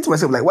 I was asking to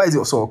myself, like, why is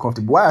it so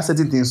uncomfortable? Why are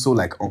certain things so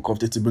like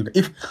uncomfortable?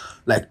 If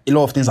like a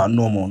lot of things are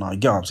normal now, you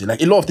get what I'm saying?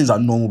 Like a lot of things are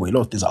normal, but a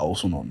lot of things are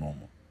also not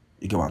normal.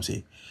 You get what I'm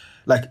saying?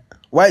 Like,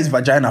 why is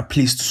vagina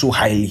placed so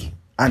highly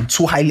and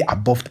so highly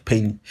above the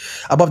penis?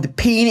 Above the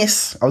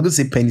penis. I was gonna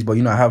say penis, but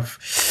I have.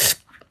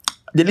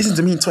 They listen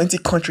to me in 20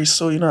 countries,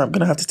 so I'm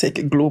gonna have to take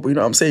it global. You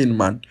know what I'm saying,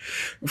 man?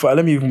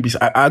 Let me even be.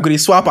 I got a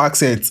swap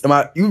accent.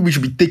 You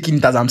should be taking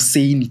it as I'm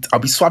saying it. I'll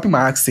be swapping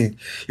my accent.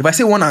 If I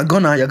say wanna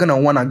gonna, you're gonna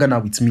wanna gonna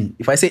with me.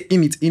 If I say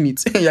in it,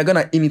 you're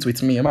gonna in it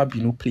with me. I might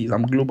be please.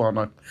 I'm global,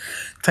 man.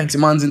 Thanks,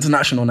 man's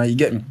international. Now you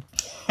get me.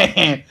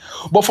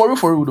 But for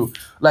real though,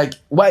 like,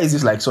 why is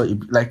this like so?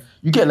 Like,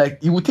 you get like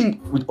you would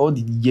think with all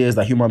the years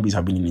that human beings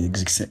have been in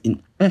existence,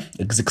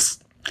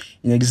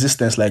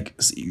 like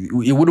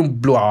it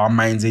wouldn't blow our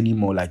minds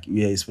anymore. Like,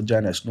 yeah, it's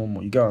vagina, it's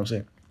normal. You get what I'm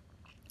saying?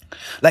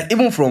 Like,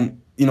 even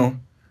from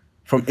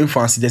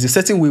infancy, there's a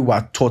certain way we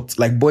are taught,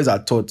 like boys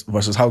are taught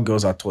versus how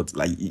girls are taught.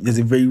 Like, there's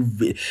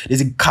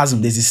a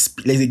chasm, there's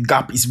a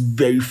gap. It's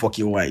very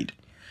fucking wide.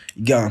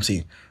 You get what I'm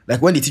saying?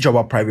 Like, when they teach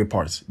about private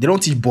parts, they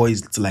don't teach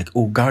boys to like,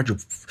 guard your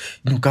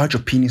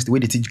penis the way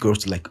they teach girls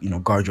to like,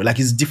 guard your, like,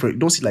 it's different.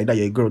 Don't see like that.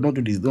 You're a girl. Don't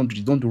do this.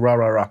 Don't do rah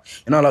rah rah.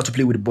 You're not allowed to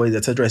play with the boys,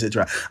 etc.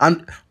 etc.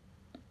 And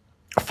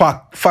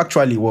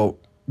factually, well,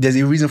 there's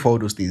a reason for all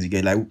those things. You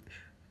get, like,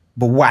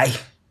 but why?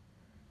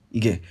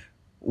 You get,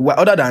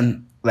 other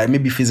than like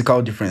maybe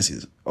physical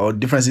differences or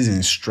differences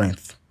in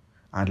strength,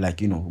 and like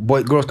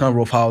girls can't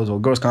rough house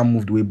or girls can't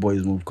move the way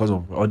boys move because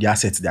of all the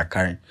assets they're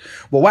carrying.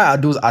 But why are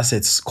those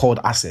assets called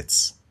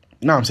assets?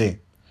 You know what I'm saying?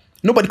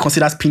 Nobody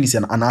considers penis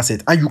an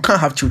asset, and you can't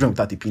have children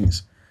without a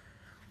penis.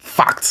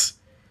 Facts.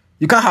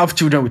 You can't have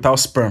children without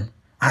sperm,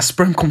 and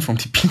sperm comes from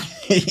the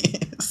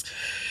penis.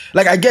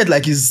 Like, I get,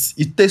 like,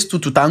 it takes two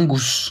to tango.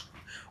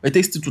 It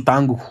takes two to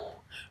tango.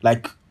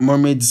 Like,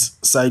 mermaids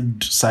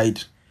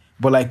side.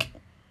 But, like,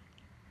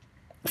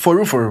 for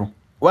real,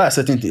 why are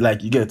certain things,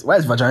 like, you get, why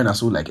is vagina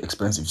so, like,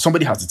 expensive?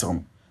 Somebody has to tell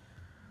me.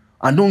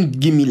 And don't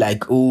give me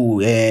like,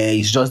 oh,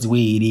 it's just the way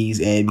it is,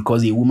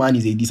 because a woman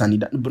is a this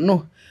and that. But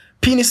no,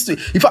 penis.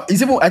 In fact,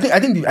 it's even. I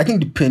think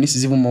the penis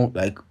is even more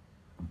like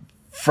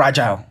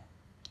fragile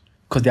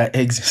because there are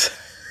eggs inside.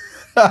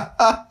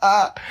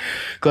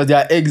 Because there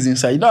are eggs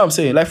inside. You know what I'm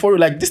saying? Like for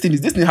like this thing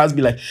has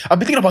been like I've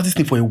been thinking about this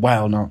thing for a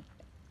while now.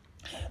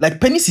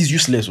 Like penis is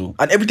useless,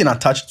 and everything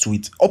attached to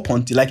it up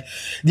until like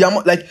the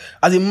amount like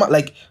as a man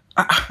like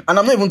and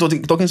I'm not even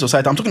talking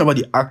society. I'm talking about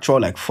the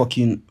actual like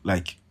fucking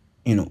like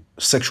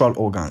sexual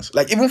organs.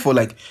 Like even for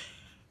like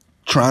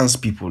trans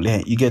people,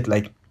 you get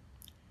like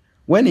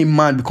when a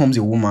man becomes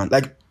a woman,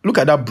 like look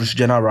at that Bruce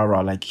Jenner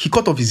rara, like he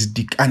cut off his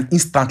dick and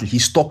instantly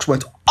his stocks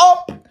went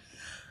up.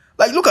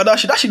 Like look at that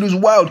shit. That shit was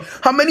wild.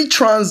 How many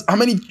trans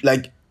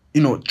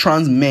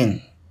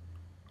men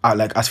are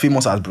like as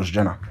famous as Bruce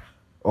Jenner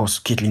or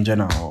Caitlyn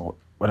Jenner or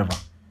whatever?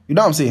 You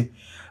know what I'm saying?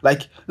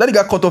 Like that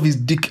guy cut off his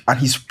dick and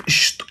he's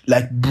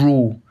like,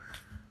 bro,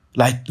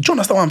 like, do you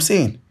understand what I'm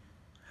saying?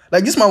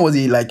 Like this man was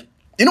like,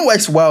 you know why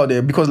it's wild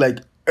there? Because like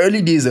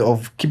early days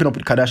of Keeping Up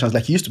with the Kardashians,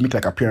 like he used to make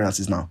like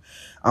appearances now.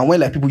 And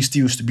when like people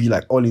still used to be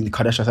like all in the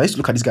Kardashians, I used to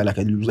look at this guy like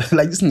a loser.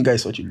 Like this guy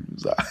is such a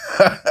loser.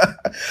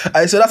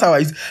 So that's how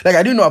I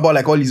didn't know about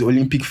like all his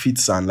Olympic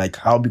feats and like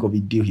how big of a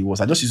deal he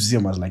was. I just used to see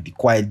him as like the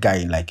quiet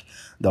guy, like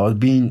that was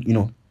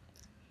being,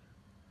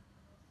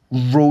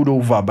 rolled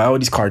over by all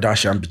these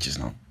Kardashian bitches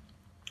now.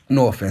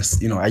 No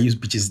offense, I use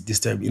bitches this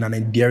term in an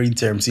endearing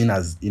term, seeing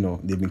as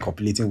they've been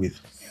copulating with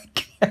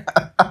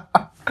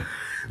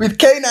with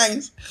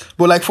canines.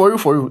 But like for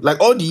real,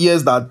 like all the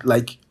years that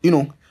like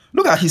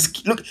look at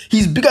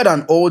he's bigger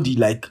than all the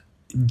like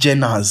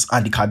Jenners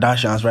and the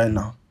Kardashians right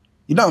now.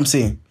 You know what I'm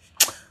saying?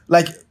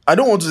 Like I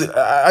don't want to say,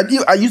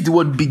 I use the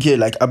word big here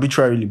like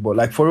arbitrarily, but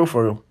like for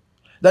real,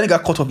 that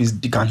nigga cut off his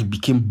dick and he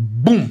became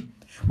boom.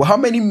 But how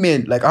many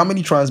men, like how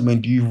many trans men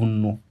do you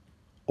even know?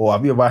 Or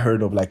have you ever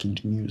heard of like in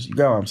the news? You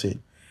get what I'm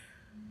saying?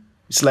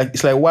 It's like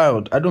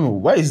wild. I don't know.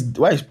 Why is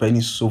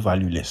penis so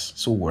valueless,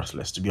 so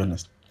worthless, to be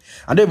honest?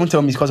 And don't even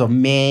tell me it's because of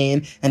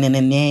men and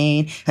then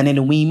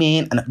the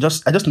women. And I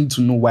just need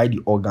to know why the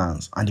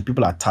organs and the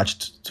people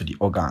attached to the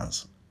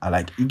organs are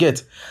like, you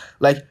get,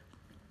 like,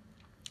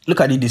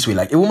 look at it this way.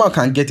 Like a woman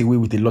can get away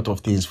with a lot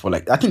of things for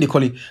like, I think they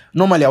call it,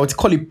 normally I would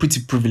call it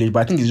pretty privilege, but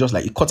I think it's just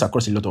like it cuts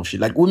across a lot of shit.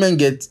 Like women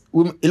get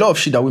a lot of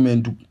shit that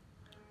women do.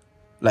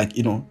 Like,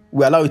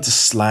 we allow it to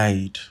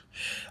slide.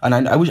 And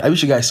I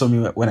wish you guys saw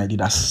me when I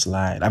did that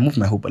slide. I moved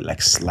my whole body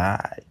like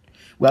slide.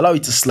 We allow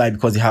it to slide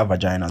because they have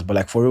vaginas. But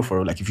like for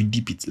real, like if you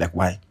dip it, like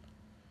why?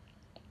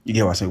 You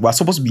get what I'm saying? We're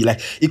supposed to be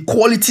like,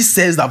 equality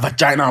says that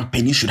vagina and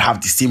penis should have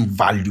the same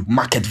value,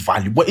 market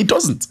value. But it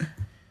doesn't.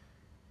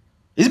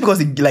 Is it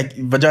because like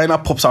vagina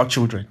pops out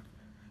children?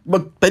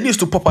 But penis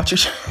to pop out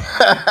children.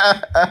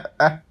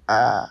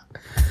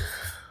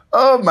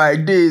 Oh my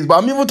days.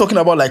 But I'm even talking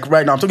about like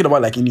right now, I'm talking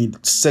about like in the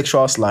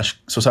sexual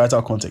 /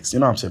 societal context. You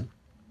know what I'm saying?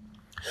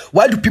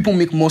 Why do people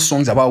make more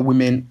songs about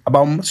women,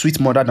 about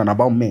sweet mother than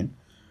about men?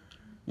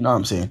 You know what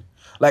I'm saying?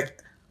 Like,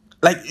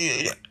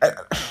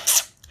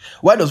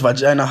 why does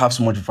vagina have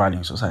so much value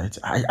in society?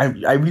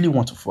 I really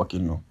want to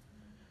fucking know.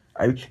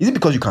 Is it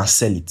because you can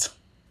sell it?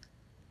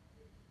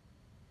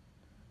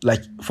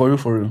 Like, for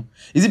real?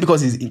 Is it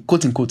because it's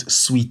quote unquote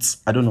sweet?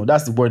 I don't know.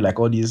 That's the word like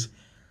all these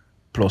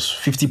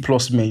 50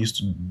 plus men used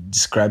to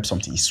describe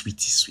something. It's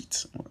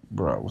sweet.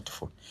 Bro, what the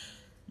fuck?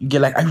 You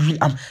get like,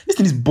 this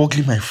thing is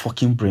boggling my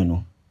fucking brain.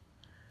 Oh.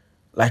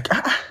 Like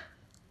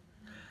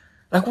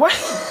why?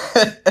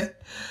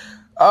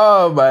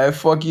 Oh my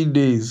fucking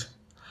days.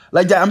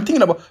 Like I'm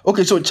thinking about,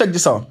 okay, so check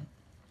this out.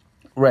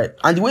 Right.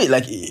 And the way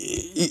like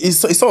it's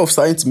sort of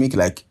starting to make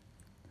like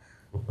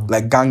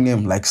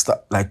Gangnam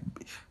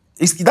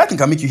that thing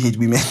can make you hate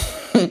women.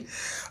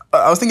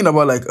 I was thinking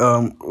about like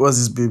what's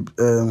this babe?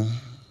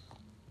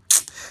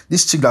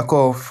 This chick that cut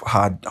off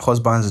her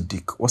husband's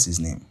dick. What's his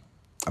name?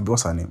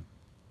 What's her name?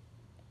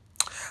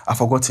 I've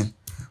forgotten.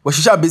 But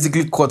she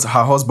basically cut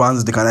her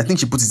husband's dick and I think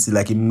she put it in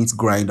like a meat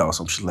grinder or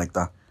some shit like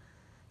that.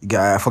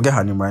 I forget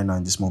her name right now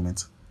in this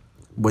moment.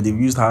 But they've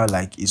used her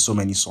like in so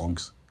many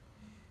songs.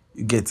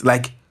 You get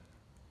like,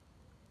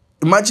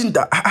 imagine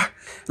that.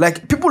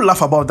 Like people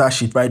laugh about that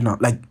shit right now.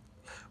 Like,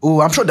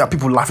 oh, I'm sure there are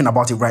people laughing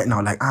about it right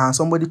now. Like,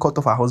 somebody cut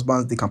off her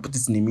husband's dick and put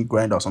it in a meat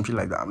grinder or something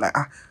like that. I'm like,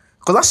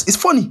 because it's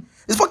funny.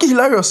 It's fucking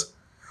hilarious.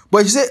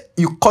 But if you say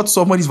you cut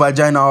somebody's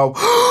vagina off,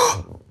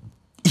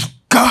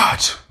 God.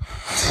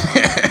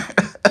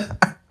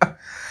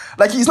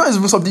 Like, it's not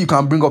even something you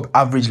can bring up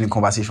averagely in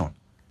conversation.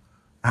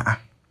 How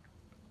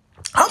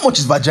much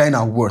is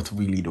vagina worth,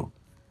 really, though?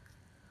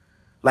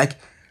 Like,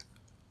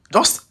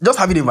 just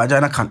having a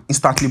vagina can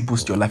instantly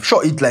boost your life.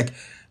 Sure, it's like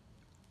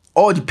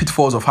all the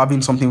pitfalls of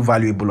having something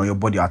valuable on your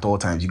body at all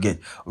times. You get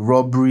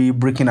robbery,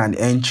 breaking and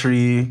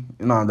entry.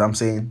 You know what I'm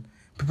saying?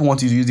 People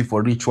want you to use it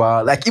for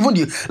ritual. Like, even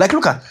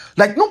look at,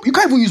 like, no, you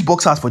can't even use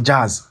boxers for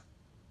jazz.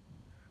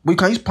 But you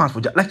can use pants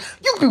for jazz. Like,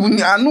 you people,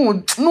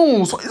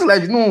 no. So it's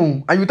like,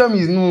 no. And you tell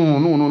me,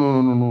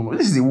 no.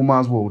 This is a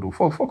woman's world, though.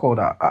 Fuck all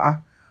that.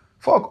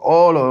 Fuck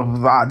all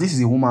of that. This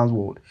is a woman's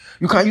world.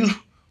 You can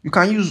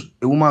use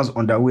a woman's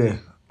underwear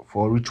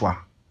for ritual.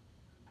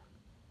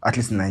 At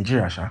least in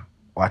Nigeria, sha,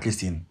 or at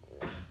least in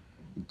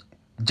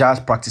jazz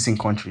practicing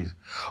countries.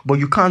 But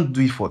you can't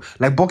do it for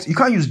like box. You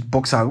can't use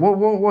boxers.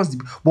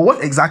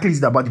 What exactly is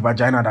it about the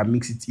vagina that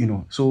makes it,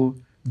 so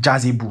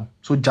jazzable,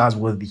 so jazz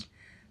worthy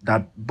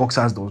that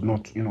boxers does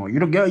not?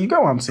 You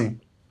get what I'm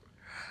saying?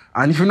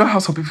 And if you know how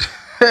some people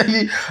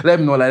let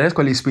me know, like let's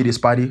call it spade a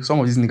spade. Some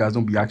of these niggas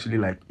don't be actually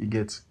like you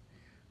get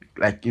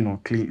like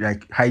clean,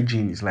 like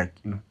hygiene is like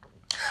and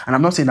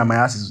I'm not saying that my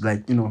ass is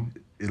like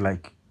is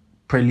like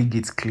pearly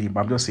gates clean,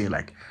 but I'm just saying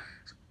like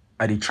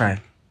I did try.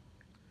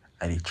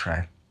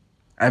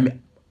 I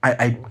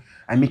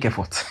make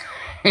effort.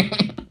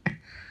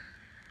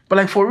 But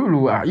like for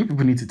real, you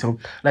people need to tell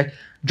like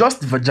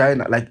just the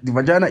vagina, like the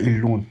vagina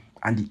alone,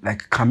 and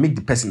like can make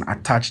the person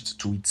attached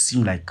to it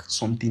seem like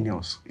something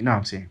else. You know what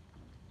I'm saying?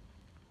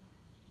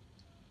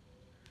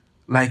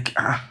 Like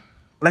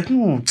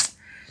no,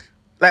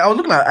 like I was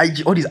looking at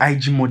IG, all these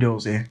IG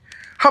models.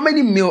 How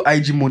many male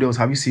IG models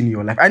have you seen in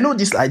your life? I know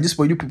this like this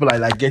for you people are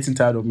like getting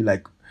tired of me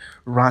like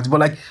rant, but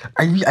like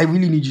I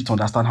really need you to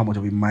understand how much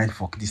of a mind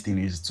fuck this thing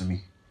is to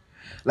me.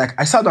 Like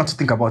I sat down to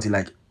think about it.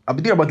 Like I've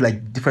been thinking about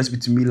like the difference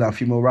between male and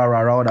female,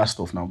 all that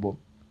stuff now. But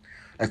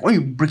like when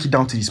you break it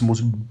down to this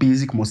most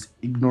basic, most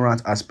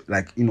ignorant aspect,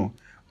 like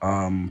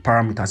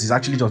parameters, it's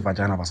actually just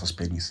vagina versus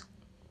penis.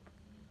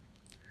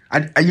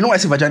 And you know why I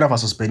say vagina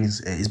versus penis?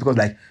 It's because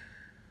like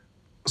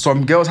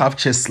some girls have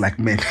chests like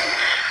men.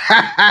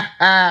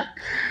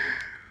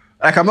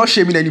 Like I'm not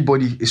shaming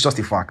anybody. It's just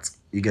a fact.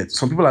 You get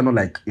some people are not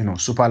like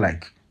super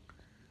like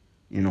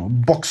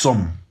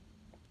buxom.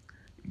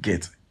 You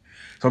get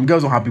some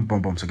girls don't have big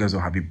bum bum, some girls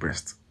don't have big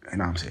breasts. You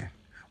know what I'm saying?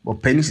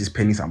 But penis is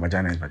penis and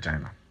vagina is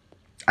vagina.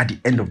 At the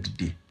end of the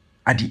day,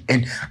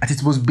 at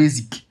its most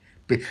basic,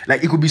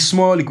 like it could be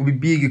small, it could be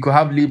big, it could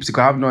have lips, it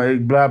could have no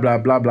blah blah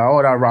blah blah,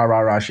 all that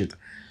rah shit.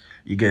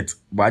 You get,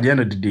 but at the end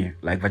of the day,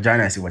 like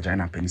vagina is still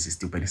vagina, penis is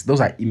still penis.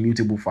 Those are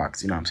immutable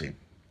facts. You know what I'm saying?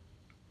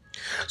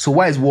 So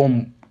why is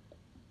one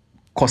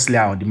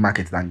costlier on the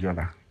market than the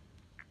other?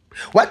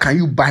 Why can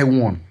you buy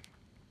one?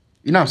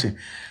 You know what I'm saying?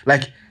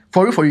 Like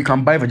for you, you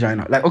can buy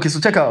vagina. Like okay,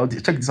 so check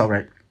this out,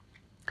 right?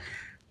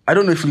 I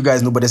don't know if you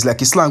guys know, but it's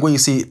like a slang when you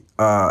say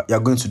you're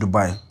going to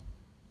Dubai,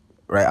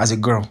 right? As a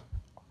girl,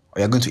 or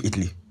you're going to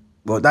Italy.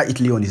 Well, that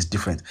Italy one is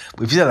different.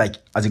 But if you say like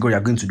as a girl,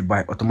 you're going to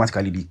Dubai,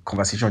 automatically the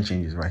conversation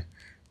changes, right?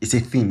 It's a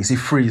thing, it's a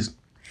phrase.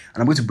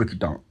 And I'm going to break it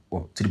down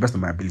to the best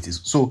of my abilities.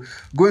 So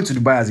going to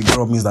Dubai as a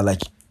girl means that like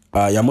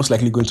you're most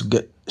likely going to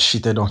get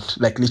shitted on,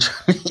 like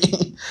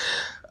literally.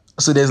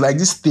 So there's like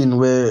this thing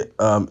where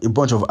a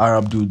bunch of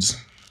Arab dudes,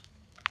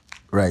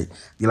 right?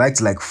 They like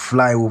to like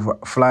fly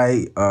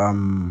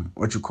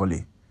what you call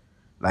it?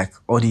 Like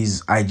all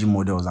these IG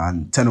models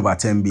and 10 over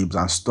 10 babes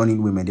and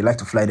stunning women. They like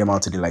to fly them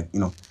out to the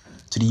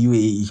to the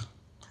UAE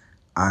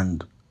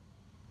and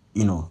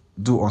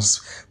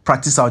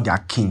practice out their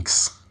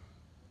kinks.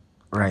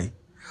 Right.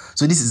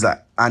 So this is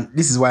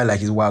this is why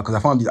like it's wild because I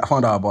found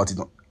out about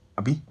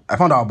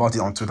it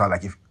on Twitter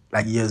like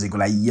years ago,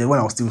 when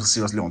I was still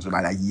seriously on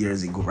Twitter like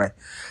years ago, right?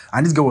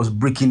 And this girl was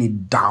breaking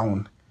it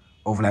down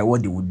of like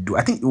what they would do.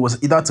 I think it was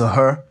either to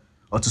her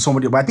or to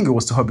somebody, but I think it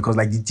was to her because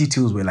like the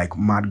details were like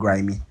mad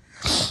grimy.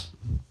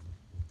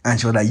 And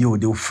she was like, yo,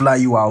 they'll fly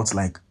you out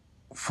like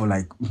for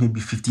like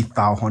maybe $50,000,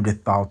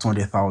 $100,000,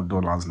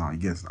 $200,000 now, I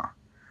guess now.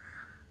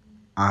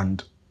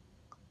 And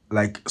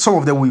like some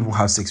of them will even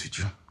have sex with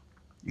you.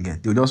 You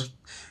get, they'll just,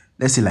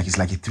 let's say like it's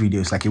like a 3 day,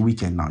 it's like a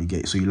weekend now, you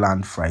get, so you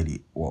land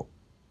Friday, you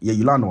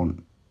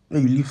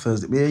leave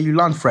Thursday, you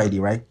land Friday,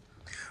 right?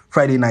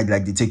 Friday night,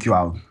 like they take you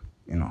out,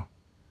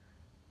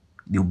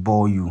 they'll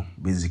bore you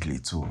basically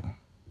to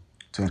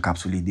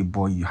encapsulate, they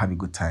bore you, have a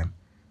good time,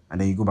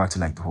 and then you go back to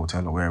like the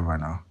hotel or wherever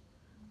now,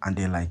 and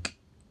they're like,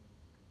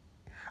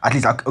 at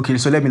least, okay,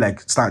 so let me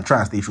like try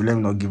and stay true, let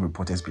me not give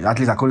reported speech, at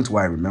least according to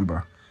what I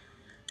remember,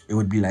 it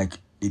would be like,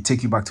 they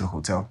take you back to the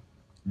hotel,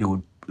 they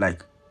would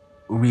like,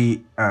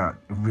 they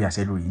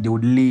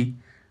would lay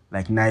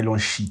like nylon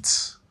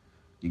sheets,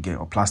 you get,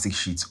 or plastic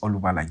sheets all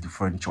over like the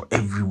furniture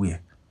everywhere,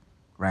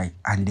 right?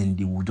 And then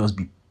they would just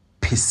be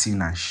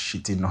pissing and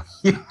shitting on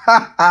you.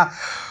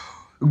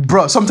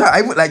 Bro, sometimes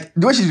I would like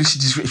the way she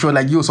was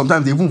like, yo,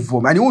 sometimes they even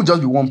vomit, and it won't just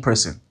be one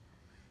person.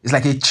 It's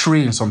like a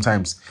train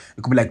sometimes.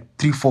 It could be like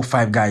 3, 4,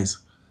 5 guys.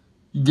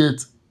 You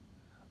get,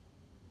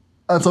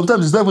 and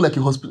sometimes it's not even like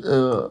a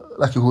hospital,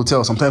 like a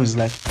hotel.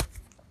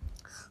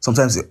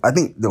 Sometimes I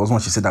think there was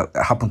one she said that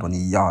happened on a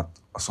yacht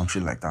or some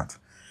shit like that.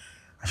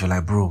 And she was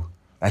like, bro,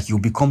 like you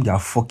become their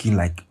fucking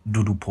like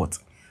doodle pot.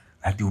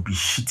 Like they will be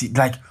shitty.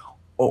 Like,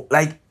 oh,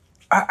 like,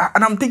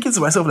 and I'm thinking to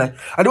myself, like,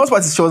 and the worst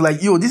part is she was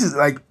like, yo, this is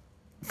like,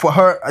 for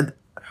her,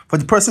 for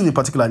the person in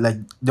particular, like,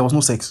 there was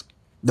no sex.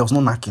 There was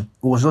no knacking.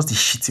 It was just the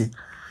shitting.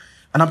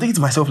 And I'm thinking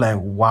to myself, like,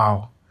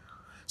 wow.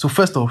 So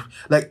first off,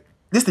 like,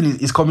 this thing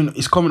is coming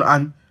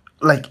and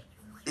like,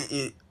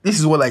 this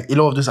is what like a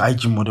lot of those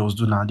IG models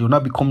do now. They will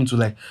not be coming to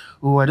like,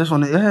 oh, I just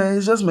want to,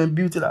 it's just my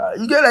beauty.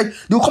 You get like,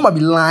 they'll come and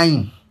be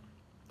lying.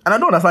 And I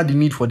don't understand the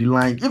need for the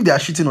lying. If they are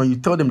shitting on you,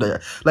 tell them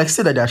that, like,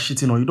 say that they are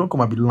shitting on you. Don't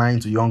come and be lying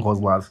to young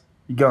hustlers.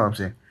 You get what I'm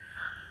saying?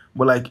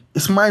 But like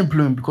it's mind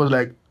blowing because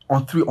like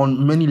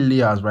on many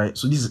layers, right?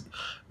 So this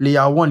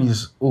layer one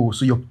is so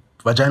your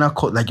vagina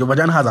like your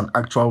vagina has an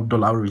actual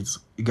dollar rate.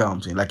 You get what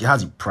I'm saying? Like it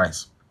has a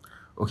price.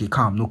 Okay,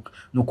 calm,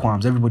 no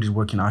qualms. Everybody's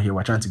working out here.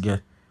 We're trying to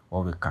get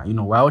what we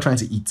can. We're all trying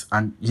to eat,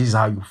 and this is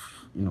how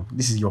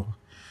this is your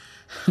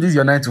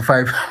 9 to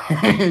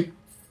 5.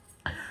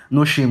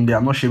 No shame there.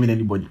 I'm not shaming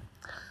anybody.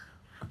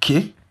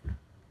 Okay,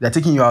 they're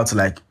taking you out to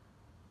like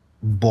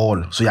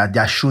ball. So yeah,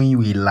 they're showing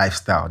you a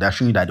lifestyle. They're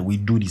showing you that we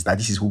do this. That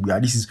this is who we are.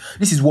 This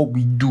is what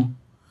we do.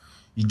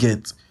 You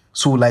get.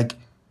 So like,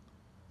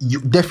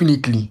 you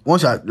definitely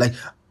once you're like,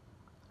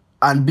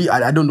 and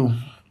I don't know.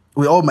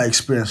 With all my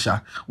experience,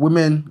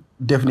 women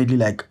definitely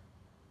like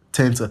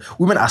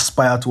women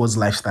aspire towards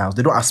lifestyles.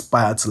 They don't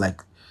aspire to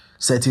like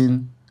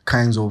certain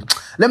kinds of.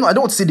 I don't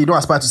want to say they don't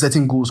aspire to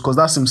certain goals because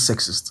that seems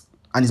sexist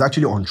and it's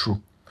actually untrue.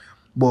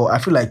 But I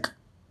feel like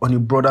on a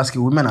broader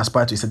scale, women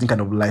aspire to a certain kind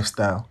of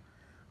lifestyle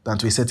than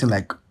to a certain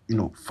like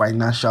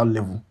financial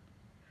level.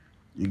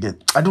 You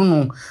get. I don't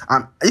know.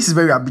 This is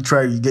very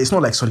arbitrary. You get. It's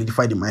not like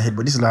solidified in my head,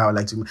 but this is how I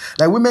like to.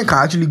 Like women can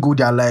actually go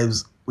their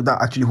lives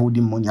without actually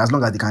holding money as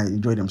long as they can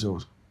enjoy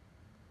themselves.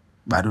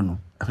 But I don't know.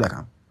 I feel like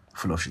I'm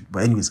full of shit.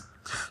 But anyways,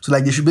 so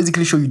like they should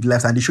basically show you the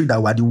life and they show you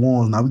that we're the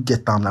ones. Now we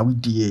get them. Now we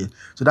do.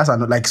 So that's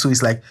not like. So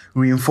it's like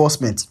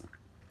reinforcement.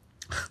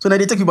 So now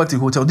they take you back to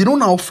the hotel. They don't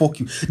now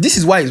fuck you. This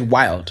is why it's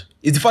wild.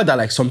 It's the fact that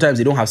like sometimes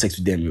they don't have sex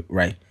with them,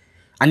 right?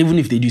 And even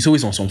if they do, it's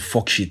always on some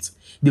fuck shit.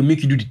 They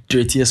make you do the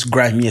dirtiest,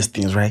 grimiest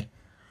things, right?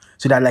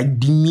 So they're like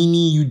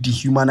demeaning you,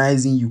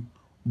 dehumanizing you,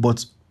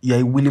 but you're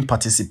a willing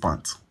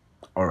participant.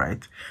 All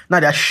right. Now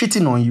they're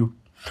shitting on you.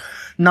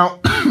 Now,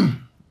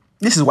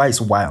 this is why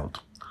it's wild.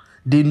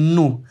 They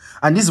know.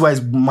 And this is why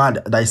it's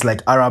mad that it's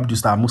like Arab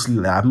dudes that are mostly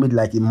like, I've made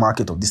like a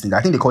market of this thing.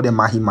 I think they call them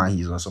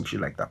mahi-mahis or some shit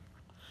like that.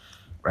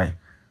 Right?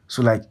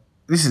 So like,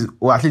 this is,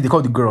 or at least they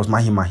call the girls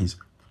mahi-mahis.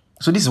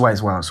 So this is why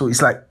it's wild. So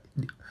it's like,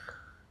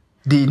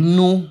 they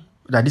know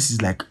that this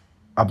is like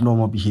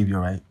abnormal behavior,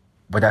 right?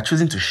 But they're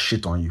choosing to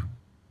shit on you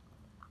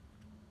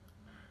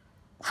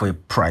for a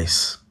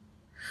price.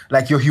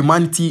 Like your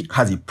humanity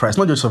has a price,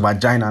 not just your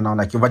vagina now.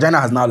 Like your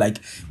vagina has now like,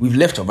 we've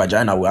left your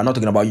vagina. We're not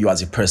talking about you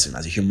as a person,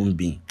 as a human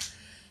being.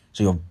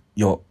 So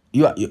you're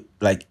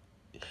like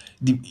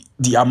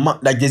the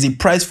amount, like there's a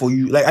price for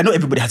you. Like I know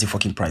everybody has a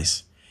fucking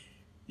price.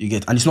 You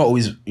get, and it's not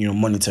always,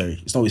 monetary.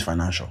 It's not always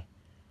financial,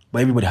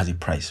 but everybody has a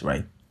price,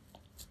 right?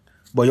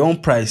 But your own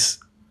price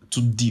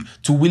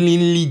to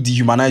willingly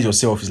dehumanize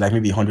yourself is like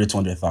maybe 100,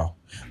 200,000.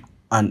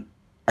 And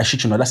I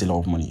shit that's a lot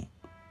of money.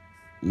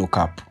 No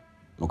cap.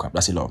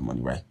 That's a lot of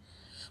money, right?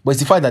 But it's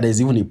the fact that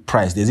there's even a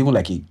price. There's even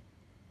like a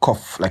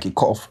cough.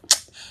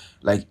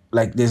 Like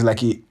there's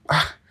like a...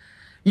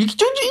 You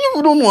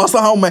don't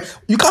understand how much...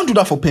 You can't do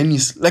that for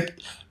pennies. Like,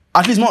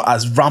 at least not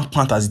as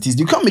rampant as it is.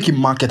 You can't make a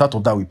market out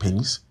of that with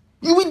pennies.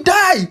 You will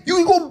die. You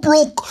will go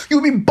broke. You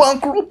will be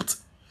bankrupt.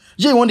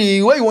 Yeah, where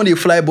you want a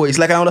fly boy? It's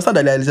like, I understand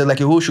that there's like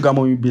a whole sugar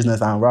mommy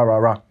business and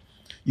rah.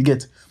 You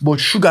get...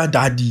 But sugar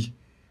daddy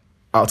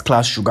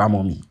outclass sugar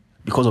mommy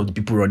because of the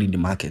people running the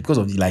market. Because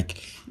of the like...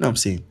 You know what I'm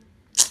saying?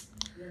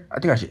 I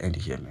think I should end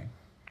it here, man.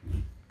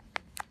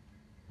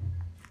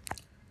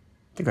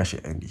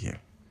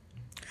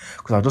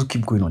 Because I'll just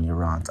keep going on a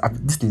rant.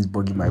 This thing is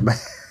bugging my mind.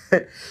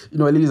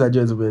 Ladies and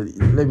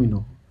gentlemen, let me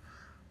know.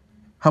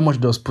 How much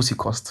does pussy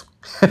cost?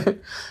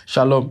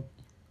 Shalom.